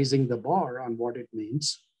keep raising the bar on what it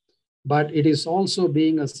means, but it is also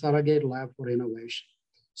being a surrogate lab for innovation.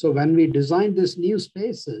 So when we design these new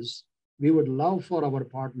spaces, we would love for our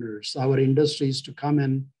partners, our industries to come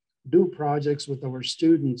and do projects with our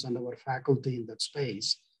students and our faculty in that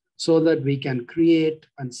space so that we can create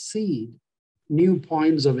and seed new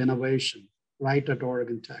points of innovation right at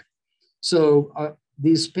Oregon Tech. So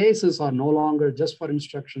these spaces are no longer just for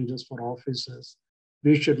instruction, just for offices.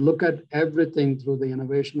 We should look at everything through the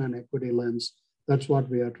innovation and equity lens. That's what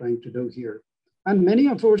we are trying to do here. And many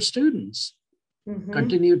of our students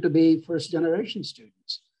continue to be first generation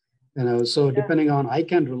students. So depending on, I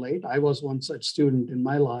can relate, I was one such student in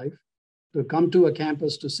my life. To come to a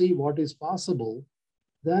campus to see what is possible,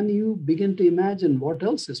 then you begin to imagine what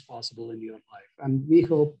else is possible in your life. And we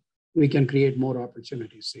hope we can create more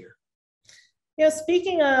opportunities here.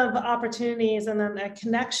 Speaking of opportunities and then a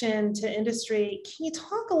connection to industry, can you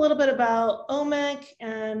talk a little bit about OMIC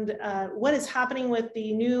and what is happening with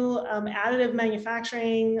the new additive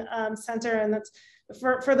manufacturing center? And that's,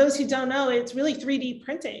 for those who don't know, it's really 3D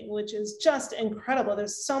printing, which is just incredible.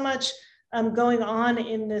 There's so much going on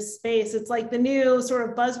in this space. It's like the new sort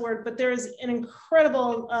of buzzword, but there's an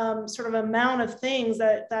incredible sort of amount of things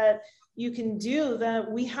that you can do that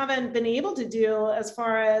we haven't been able to do as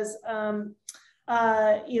far as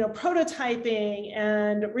prototyping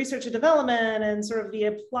and research and development and sort of the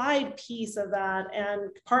applied piece of that and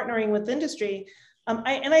partnering with industry.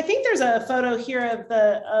 I think there's a photo here of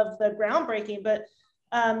the groundbreaking, but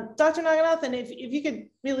Dr. Naganathan, if you could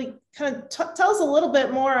really kind of tell us a little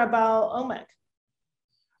bit more about OMIC.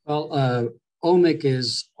 Well, OMIC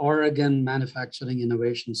is Oregon Manufacturing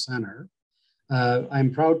Innovation Center.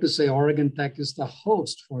 I'm proud to say Oregon Tech is the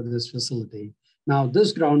host for this facility. Now,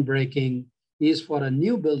 this groundbreaking is for a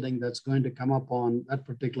new building that's going to come up on that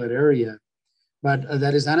particular area. But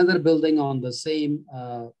there is another building on the same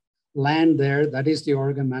land there. That is the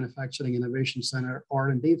Oregon Manufacturing Innovation Center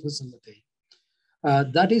R&D facility.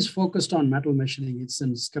 That is focused on metal machining. It's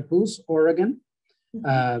in Scappoose, Oregon.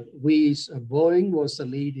 Boeing was the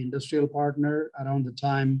lead industrial partner around the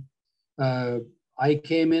time I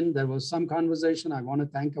came in, there was some conversation. I want to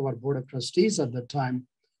thank our Board of Trustees at the time.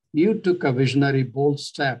 You took a visionary, bold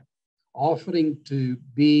step, offering to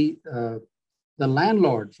be the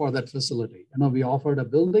landlord for that facility. We offered a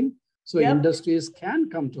building so industries can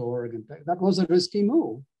come to Oregon Tech. That was a risky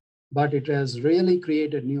move, but it has really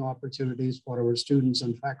created new opportunities for our students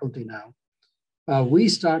and faculty now. We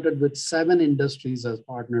started with 7 industries as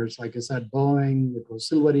partners. Like I said, Boeing, it was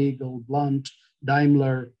Silver Eagle, Blunt,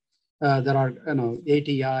 Daimler. There are,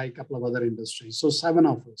 ATI, a couple of other industries. So 7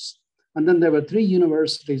 of us. And then there were 3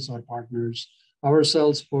 universities or partners,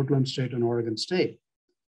 ourselves, Portland State and Oregon State.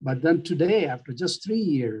 But then today, after just 3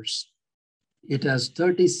 years, it has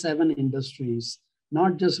 37 industries,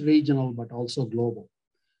 not just regional, but also global.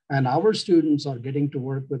 And our students are getting to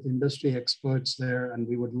work with industry experts there. And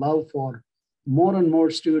we would love for more and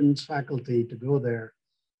more students, faculty to go there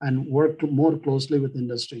and work more closely with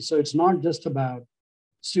industry. So it's not just about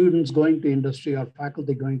students going to industry or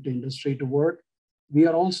faculty going to industry to work. We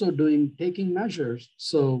are also taking measures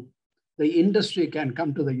so the industry can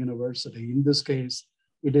come to the university. In this case,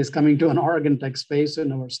 it is coming to an Oregon Tech space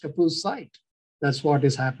in our Scappoose site. That's what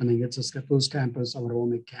is happening. It's a Scappoose campus, our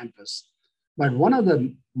only campus. But one of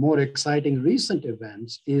the more exciting recent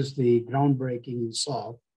events is the groundbreaking you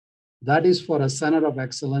saw. That is for a Center of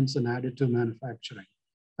Excellence in Additive Manufacturing.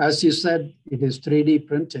 As you said, it is 3D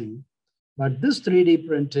printing, but this 3D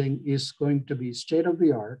printing is going to be state of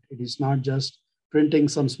the art. It is not just printing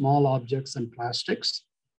some small objects and plastics.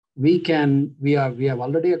 We have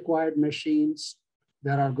already acquired machines.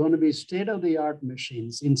 There are going to be state of the art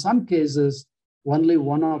machines. In some cases, only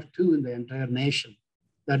 1 of 2 in the entire nation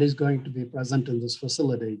that is going to be present in this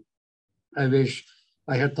facility. I wish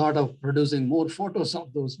I had thought of producing more photos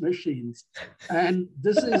of those machines. And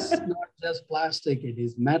this is not just plastic, it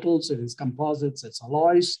is metals, it is composites, it's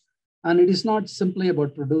alloys. And it is not simply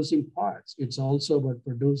about producing parts, it's also about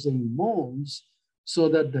producing molds so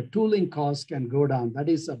that the tooling costs can go down. That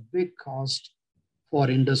is a big cost for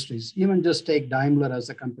industries. Even just take Daimler as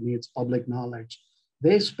a company, it's public knowledge.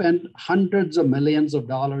 They spend hundreds of millions of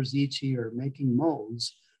dollars each year making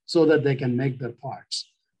molds so that they can make their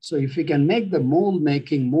parts. So if we can make the mold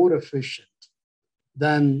making more efficient,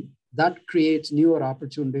 then that creates newer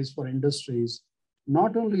opportunities for industries.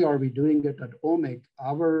 Not only are we doing it at OMIC,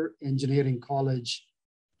 our engineering college,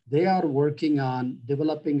 they are working on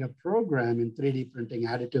developing a program in 3D printing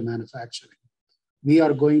additive manufacturing. We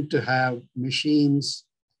are going to have machines,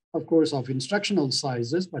 of course, of instructional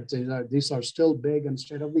sizes, but these are still big and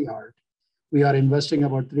state of the art. We are investing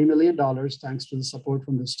about $3 million thanks to the support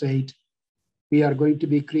from the state. We are going to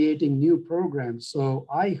be creating new programs. So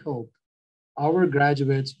I hope our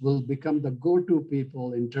graduates will become the go-to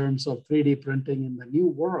people in terms of 3D printing in the new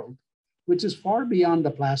world, which is far beyond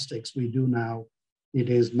the plastics we do now. It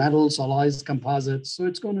is metals, alloys, composites. So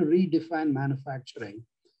it's going to redefine manufacturing.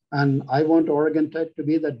 And I want Oregon Tech to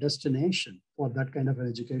be the destination for that kind of an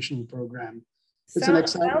educational program.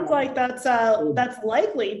 Sounds like that's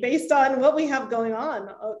likely based on what we have going on.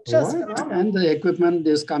 Just phenomenal. And the equipment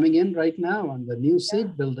is coming in right now, and the new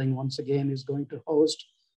seat building once again is going to host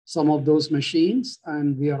some of those machines.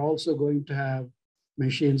 And we are also going to have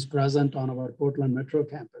machines present on our Portland Metro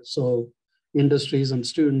campus. So industries and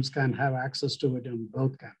students can have access to it on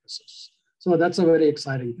both campuses. So that's a very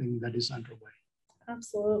exciting thing that is underway.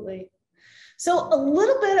 Absolutely. So a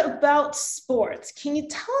little bit about sports. Can you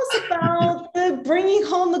tell us about the Bringing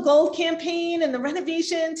Home the Gold campaign and the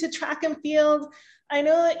renovation to track and field? I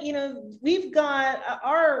know that, we've got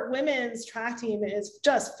our women's track team is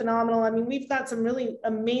just phenomenal. I mean, we've got some really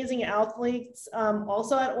amazing athletes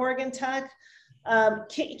also at Oregon Tech.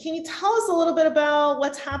 Can you tell us a little bit about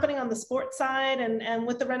what's happening on the sports side and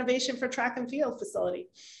with the renovation for track and field facility?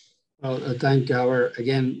 Well, thank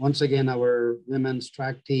once again, our women's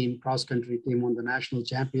track team, cross-country team won the national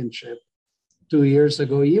championship 2 years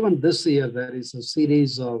ago. Even this year, there is a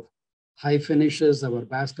series of high finishes. Our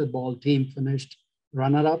basketball team finished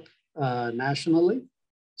runner-up nationally.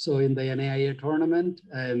 So in the NAIA tournament,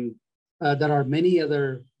 and there are many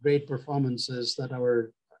other great performances that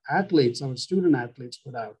our athletes, our student athletes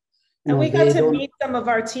put out. And we got to meet some of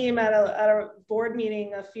our team at a board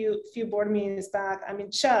meeting, a few board meetings back. I mean,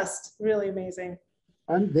 just really amazing.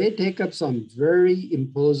 And they take up some very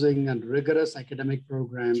imposing and rigorous academic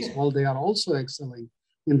programs while they are also excelling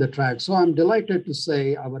in the track. So I'm delighted to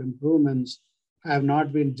say our improvements have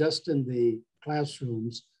not been just in the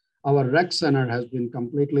classrooms. Our rec center has been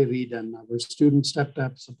completely redone. Our students stepped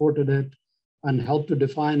up, supported it, and helped to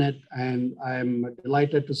define it. And I'm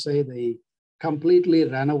delighted to say the completely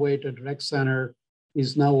renovated rec center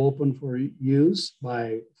is now open for use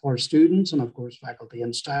for students and of course faculty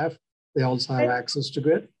and staff. they also have access to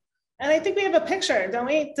it. And I think we have a picture, don't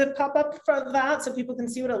we, to pop up for that so people can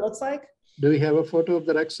see what it looks like? Do we have a photo of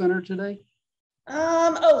the rec center today?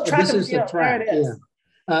 Track this and is field. the track. There it is.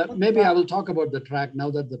 Yeah. Maybe I will talk about the track now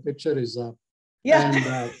that the picture is up. Yeah.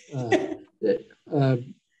 And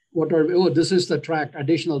this is the track,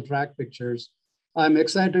 additional track pictures. I'm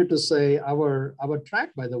excited to say our track,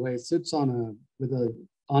 by the way, sits in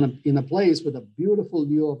a place with a beautiful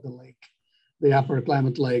view of the lake, the Upper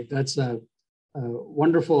Klamath Lake. That's a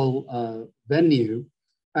wonderful venue.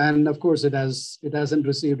 And of course, it hasn't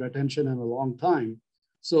received attention in a long time.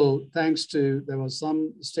 So thanks to, there was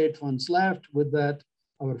some state funds left with that.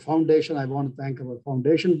 Our foundation, I want to thank our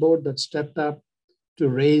foundation board that stepped up to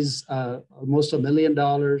raise almost $1 million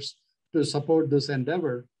to support this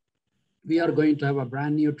endeavor. We are going to have a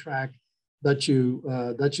brand new track that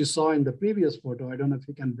you saw in the previous photo. I don't know if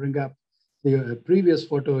you can bring up the previous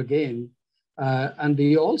photo again. And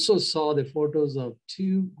you also saw the photos of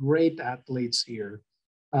two great athletes here.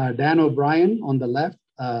 Dan O'Brien on the left,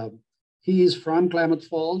 he is from Klamath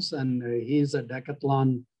Falls and he's a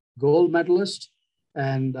decathlon gold medalist.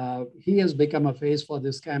 And he has become a face for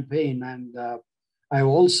this campaign. And I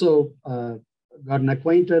also gotten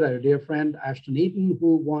acquainted, a dear friend, Ashton Eaton,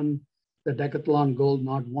 who won the decathlon gold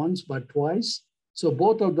not once, but twice. So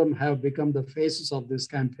both of them have become the faces of this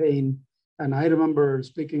campaign. And I remember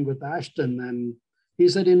speaking with Ashton and he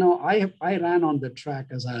said, I ran on the track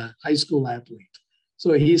as a high school athlete.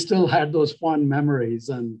 So he still had those fond memories.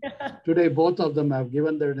 And today, both of them have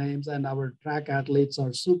given their names and our track athletes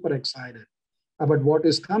are super excited about what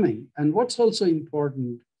is coming. And what's also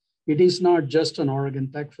important, it is not just an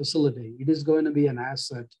Oregon Tech facility. It is going to be an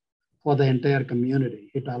asset for the entire community.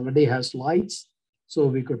 It already has lights, so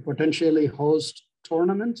we could potentially host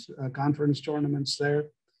tournaments, conference tournaments there.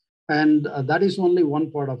 And that is only one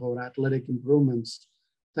part of our athletic improvements.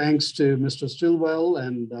 Thanks to Mr. Stilwell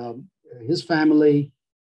and his family,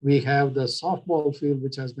 we have the softball field,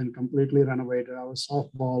 which has been completely renovated. Our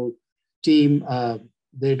softball team,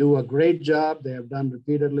 they do a great job. They have done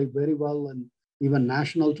repeatedly very well in even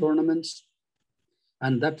national tournaments.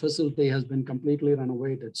 And that facility has been completely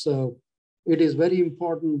renovated. So it is very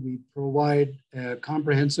important we provide a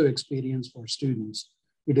comprehensive experience for students.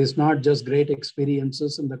 It is not just great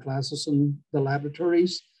experiences in the classes and the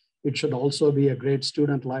laboratories. It should also be a great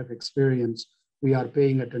student life experience. We are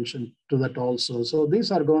paying attention to that also. So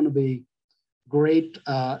these are going to be great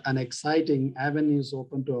and exciting avenues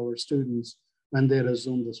open to our students when they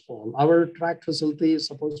resume this fall. Our track facility is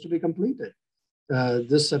supposed to be completed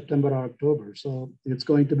this September or October. So it's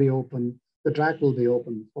going to be open. The track will be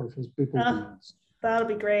open for people to use. That'll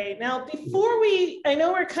be great. Now, before I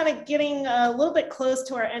know we're kind of getting a little bit close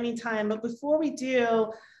to our any time, but before we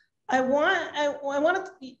do, I want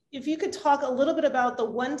to, if you could talk a little bit about the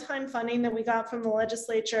one-time funding that we got from the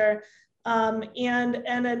legislature.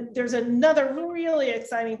 And there's another really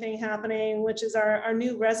exciting thing happening, which is our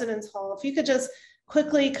new residence hall. If you could just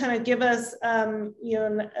quickly kind of give us,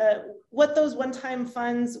 what those one-time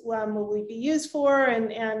funds will be used for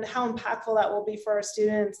and how impactful that will be for our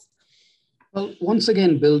students. Well, once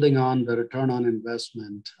again, building on the return on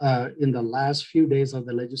investment, in the last few days of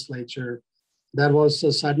the legislature, there was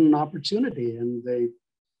a sudden opportunity and they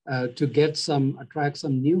to attract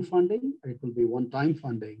some new funding. It will be one-time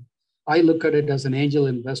funding. I look at it as an angel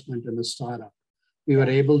investment in a startup. We were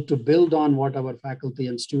able to build on what our faculty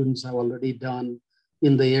and students have already done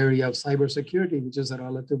in the area of cybersecurity, which is a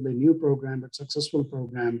relatively new program, but successful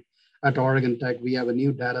program at Oregon Tech. We have a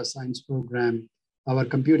new data science program. Our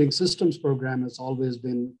computing systems program has always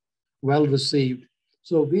been well received.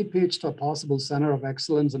 So we pitched a possible center of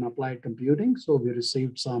excellence in applied computing. So we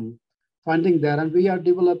received some funding there and we are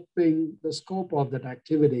developing the scope of that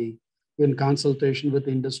activity in consultation with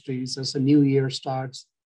industries. As the new year starts,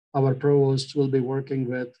 our provosts will be working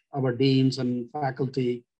with our deans and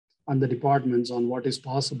faculty and the departments on what is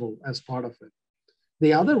possible as part of it.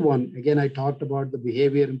 The other one, again, I talked about the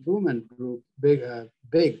behavior improvement group,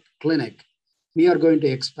 big clinic. We are going to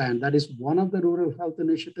expand. That is one of the rural health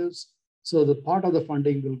initiatives. So the part of the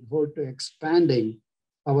funding will go to expanding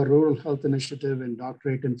our rural health initiative in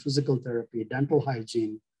doctorate in physical therapy, dental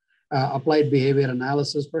hygiene, applied behavior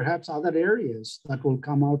analysis, perhaps other areas that will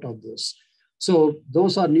come out of this. So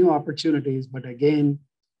those are new opportunities, but again,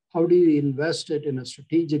 how do you invest it in a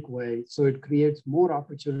strategic way so it creates more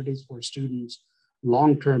opportunities for students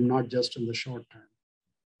long-term, not just in the short term?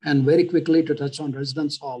 And very quickly to touch on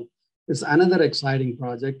residence hall, it's another exciting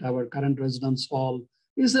project. Our current residence hall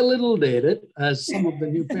is a little dated, as some of the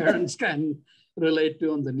new parents can relate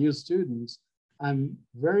to on the new students. I'm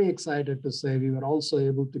very excited to say we were also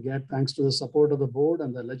able to get, thanks to the support of the board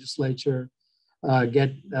and the legislature,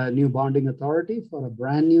 get a new bonding authority for a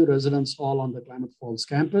brand new residence hall on the Klamath Falls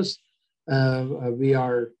campus. We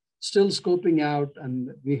are still scoping out,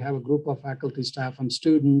 and we have a group of faculty, staff, and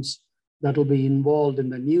students that will be involved in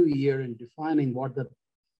the new year in defining what the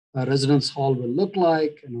residence hall will look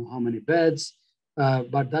like, how many beds,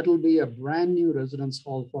 but that will be a brand new residence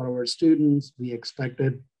hall for our students. We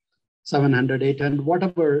expected 700, 800,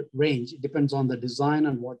 whatever range. It depends on the design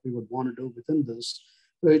and what we would want to do within this.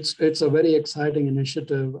 So it's a very exciting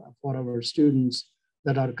initiative for our students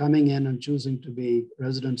that are coming in and choosing to be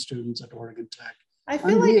resident students at Oregon Tech. I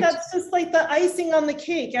feel like that's just like the icing on the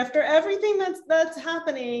cake. After everything that's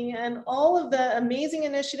happening and all of the amazing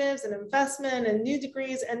initiatives and investment and new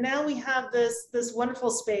degrees, and now we have this wonderful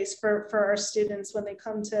space for our students when they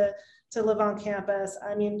come to live on campus.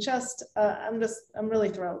 I mean, I'm really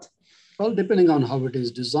thrilled. Well, depending on how it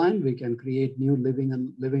is designed, we can create new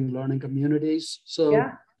living learning communities. So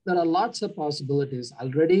yeah, there are lots of possibilities.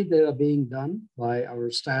 Already they are being done by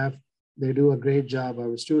our staff. They do a great job.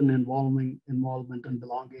 Our student involvement and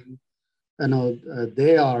belonging,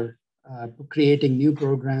 they are creating new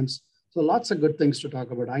programs. So lots of good things to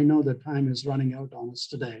talk about. I know the time is running out on us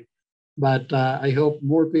today, but I hope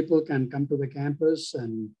more people can come to the campus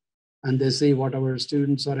and they see what our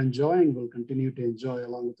students are enjoying, will continue to enjoy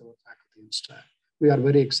along with our faculty and staff. We are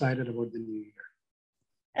very excited about the new year.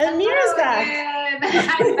 And Mira's back. I'm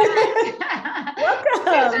back.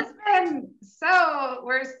 Welcome.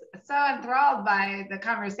 We're so enthralled by the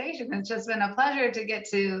conversation. It's just been a pleasure to get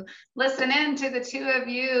to listen in to the two of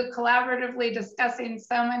you collaboratively discussing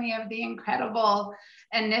so many of the incredible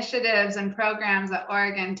initiatives and programs at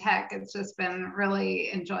Oregon Tech. It's just been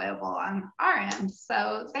really enjoyable on our end.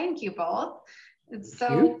 So thank you both. It's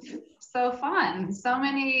so fun. So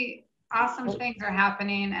many awesome things are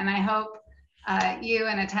happening, and I hope you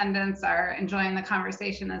in attendance are enjoying the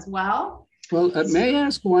conversation as well. Well, may I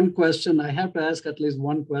ask one question? I have to ask at least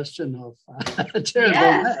one question of Chair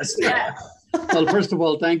Gomez. Yes. Well, first of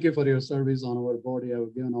all, thank you for your service on our board. You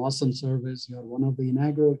have given awesome service. You are one of the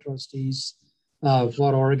inaugural trustees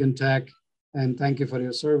for Oregon Tech, and thank you for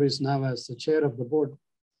your service now as the chair of the board.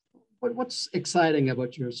 But what's exciting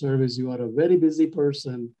about your service? You are a very busy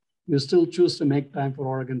person. You still choose to make time for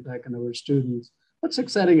Oregon Tech and our students. What's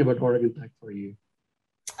exciting about Oregon Tech for you?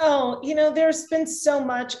 Oh, there's been so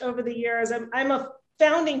much over the years. I'm a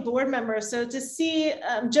founding board member, so to see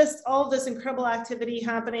just all this incredible activity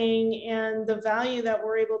happening and the value that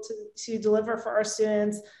we're able to deliver for our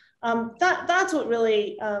students, that's what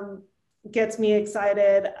really gets me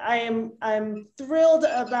excited. I'm thrilled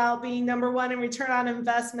about being #1 in return on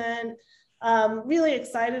investment. Really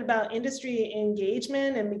excited about industry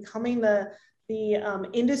engagement and becoming the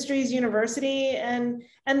industry's university, and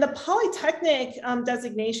the Polytechnic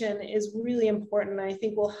designation is really important. I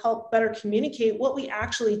think will help better communicate what we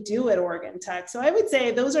actually do at Oregon Tech. So I would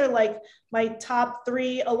say those are like my top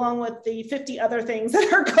 3, along with the 50 other things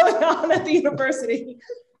that are going on at the university.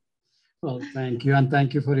 Well, thank you. And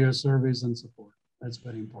thank you for your service and support. That's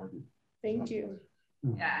very important. Thank you.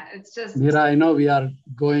 Yeah, it's just Mira, I know we are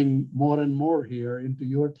going more and more here into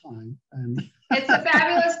your time, and it's a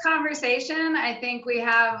fabulous conversation. I think we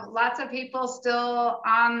have lots of people still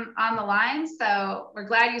on the line, so we're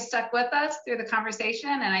glad you stuck with us through the conversation,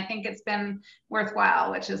 and I think it's been worthwhile,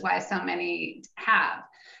 which is why so many have.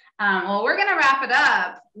 Well, we're going to wrap it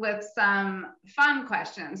up with some fun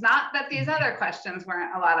questions. Not that these other questions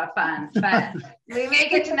weren't a lot of fun, but we may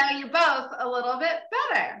get to know you both a little bit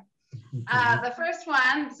better. The first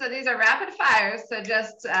one, so these are rapid fires, so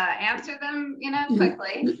just answer them,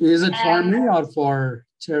 quickly. Is it for me or for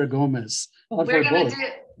Chair Gomez? Or we're going to do,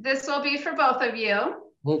 this will be for both of you.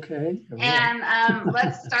 Okay. And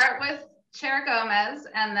let's start with Chair Gomez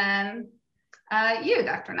and then you,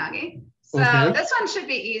 Dr. Nagy. So This one should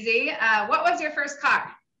be easy. What was your first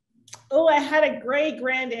car? Oh, I had a gray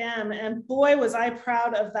Grand Am, and boy, was I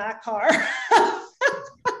proud of that car. I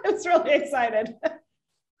was really excited.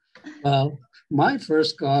 Well, my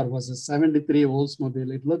first car was a 73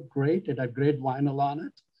 Oldsmobile. It looked great. It had great vinyl on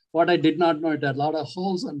it. What I did not know, it had a lot of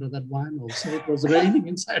holes under that vinyl. So it was raining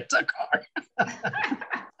inside the car.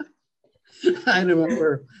 I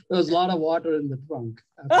remember there was a lot of water in the trunk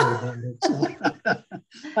after I got it. So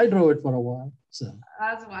I drove it for a while. So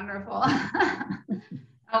that's wonderful.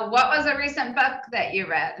 What was a recent book that you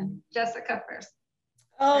read? Jessica first.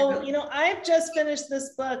 Oh, I've just finished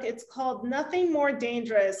this book. It's called Nothing More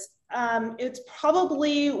Dangerous. It's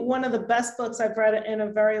probably one of the best books I've read in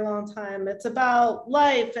a very long time. It's about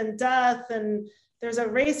life and death and there's a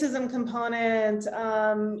racism component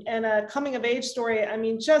and a coming of age story. I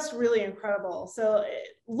mean, just really incredible. So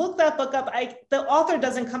look that book up. The author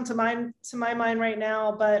doesn't come to my mind right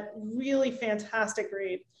now, but really fantastic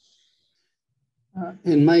read.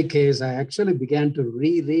 In my case, I actually began to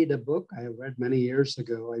reread a book I read many years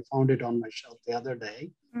ago. I found it on my shelf the other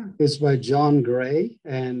day. It's by John Gray,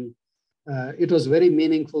 and it was very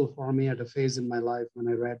meaningful for me at a phase in my life when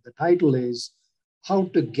I read. The title is How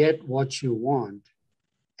to Get What You Want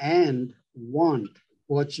and Want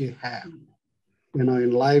What You Have. You know,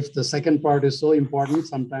 in life, the second part is so important.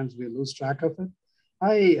 Sometimes we lose track of it.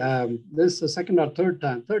 This is the second or third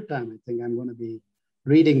time I think I'm going to be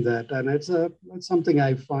reading that. And it's something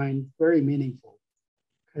I find very meaningful,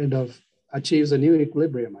 kind of achieves a new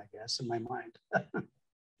equilibrium, I guess, in my mind.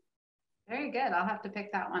 Very good. I'll have to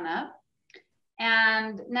pick that one up.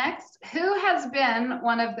 And next, who has been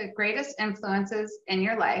one of the greatest influences in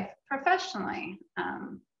your life professionally?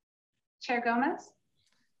 Chair Gomez?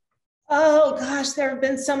 Oh gosh, there have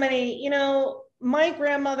been so many. You know, my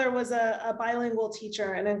grandmother was a bilingual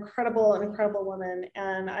teacher, an incredible woman.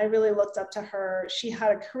 And I really looked up to her. She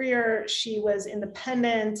had a career, she was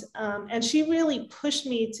independent, and she really pushed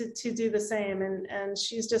me to do the same. And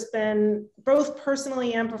she's just been both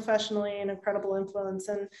personally and professionally an incredible influence.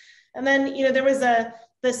 And then, you know, there was the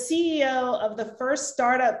CEO of the first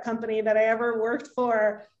startup company that I ever worked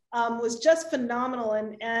for was just phenomenal.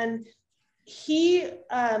 And he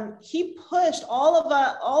pushed all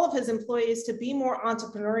of his employees to be more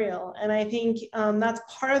entrepreneurial. And I think that's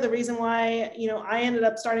part of the reason why, you know, I ended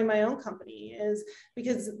up starting my own company, is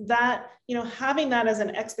because that, you know, having that as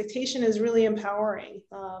an expectation is really empowering.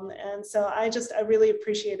 And so I really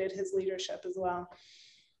appreciated his leadership as well.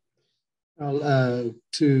 Well,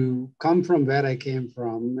 to come from where I came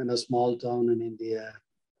from, in a small town in India,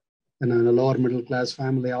 and in a lower middle class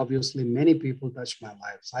family, obviously many people touched my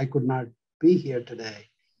life. So I could not be here today,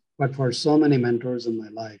 but for so many mentors in my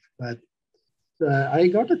life. But I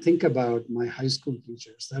got to think about my high school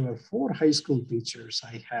teachers. There were 4 high school teachers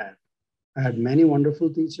I had. I had many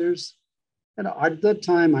wonderful teachers. And at that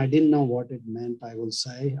time, I didn't know what it meant, I will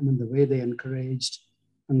say. I mean, the way they encouraged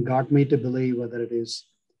and got me to believe, whether it is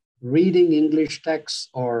reading English texts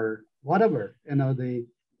or whatever, you know,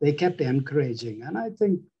 they kept encouraging. And I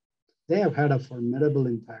think they have had a formidable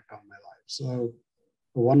impact on my life. So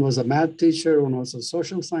one was a math teacher, one was a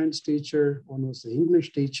social science teacher, one was the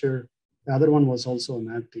English teacher, the other one was also a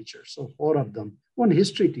math teacher. So 4 of them, one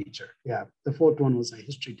history teacher. Yeah, the 4th one was a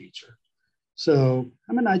history teacher. So,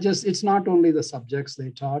 I mean, it's not only the subjects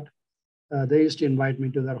they taught. They used to invite me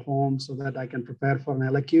to their home so that I can prepare for an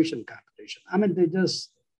elocution competition. I mean, they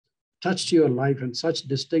just touched your life in such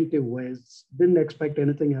distinctive ways, didn't expect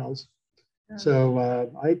anything else. Yeah.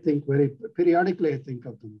 So I think periodically, I think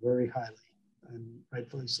of them very highly, and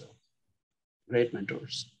rightfully so. Great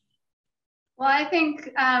mentors. Well, I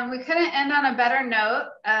think we couldn't end on a better note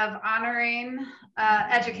of honoring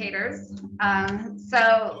educators.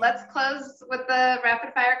 So let's close with the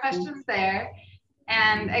rapid fire questions there.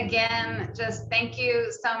 And again, just thank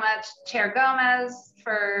you so much, Chair Gomez,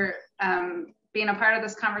 for being a part of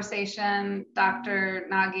this conversation. Dr.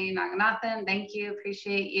 Naganathan, thank you,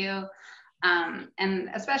 appreciate you. And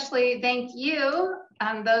especially thank you,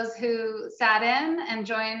 those who sat in and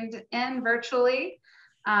joined in virtually.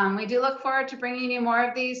 We do look forward to bringing you more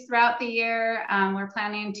of these throughout the year. We're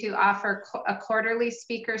planning to offer a quarterly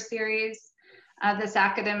speaker series this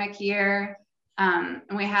academic year. And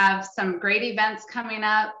we have some great events coming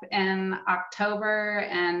up in October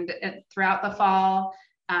and throughout the fall.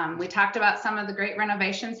 We talked about some of the great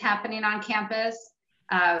renovations happening on campus.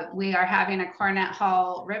 We are having a Cornet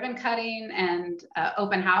Hall ribbon cutting and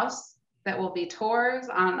open house that will be tours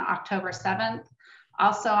on October 7th.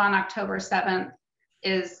 Also on October 7th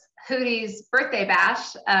is Hootie's birthday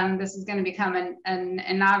bash. This is going to become an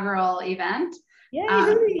inaugural event. Yay,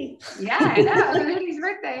 Hootie! Yeah, I know, Hootie's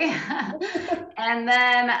birthday. And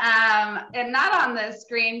then, and not on this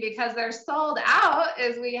screen because they're sold out,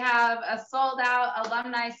 is we have a sold out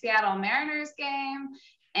alumni Seattle Mariners game,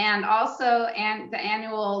 and also the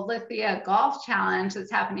annual Lithia Golf Challenge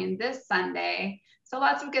that's happening this Sunday. So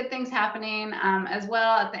lots of good things happening as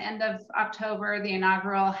well. At the end of October, the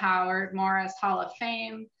inaugural Howard Morris Hall of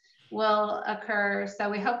Fame will occur. So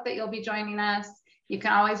we hope that you'll be joining us. You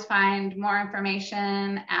can always find more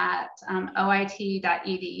information at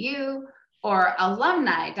oit.edu or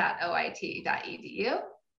alumni.oit.edu.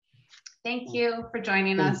 Thank you for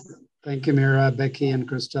joining us. Thank you, Mira, Becky, and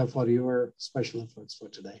Krista for your special efforts for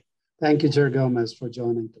today. Thank you, Chair Gomez, for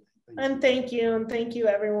joining today. And thank you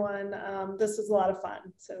everyone. This was a lot of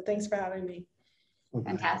fun. So thanks for having me.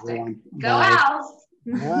 Fantastic. Everyone. Go Owls!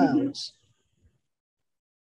 Go Owls.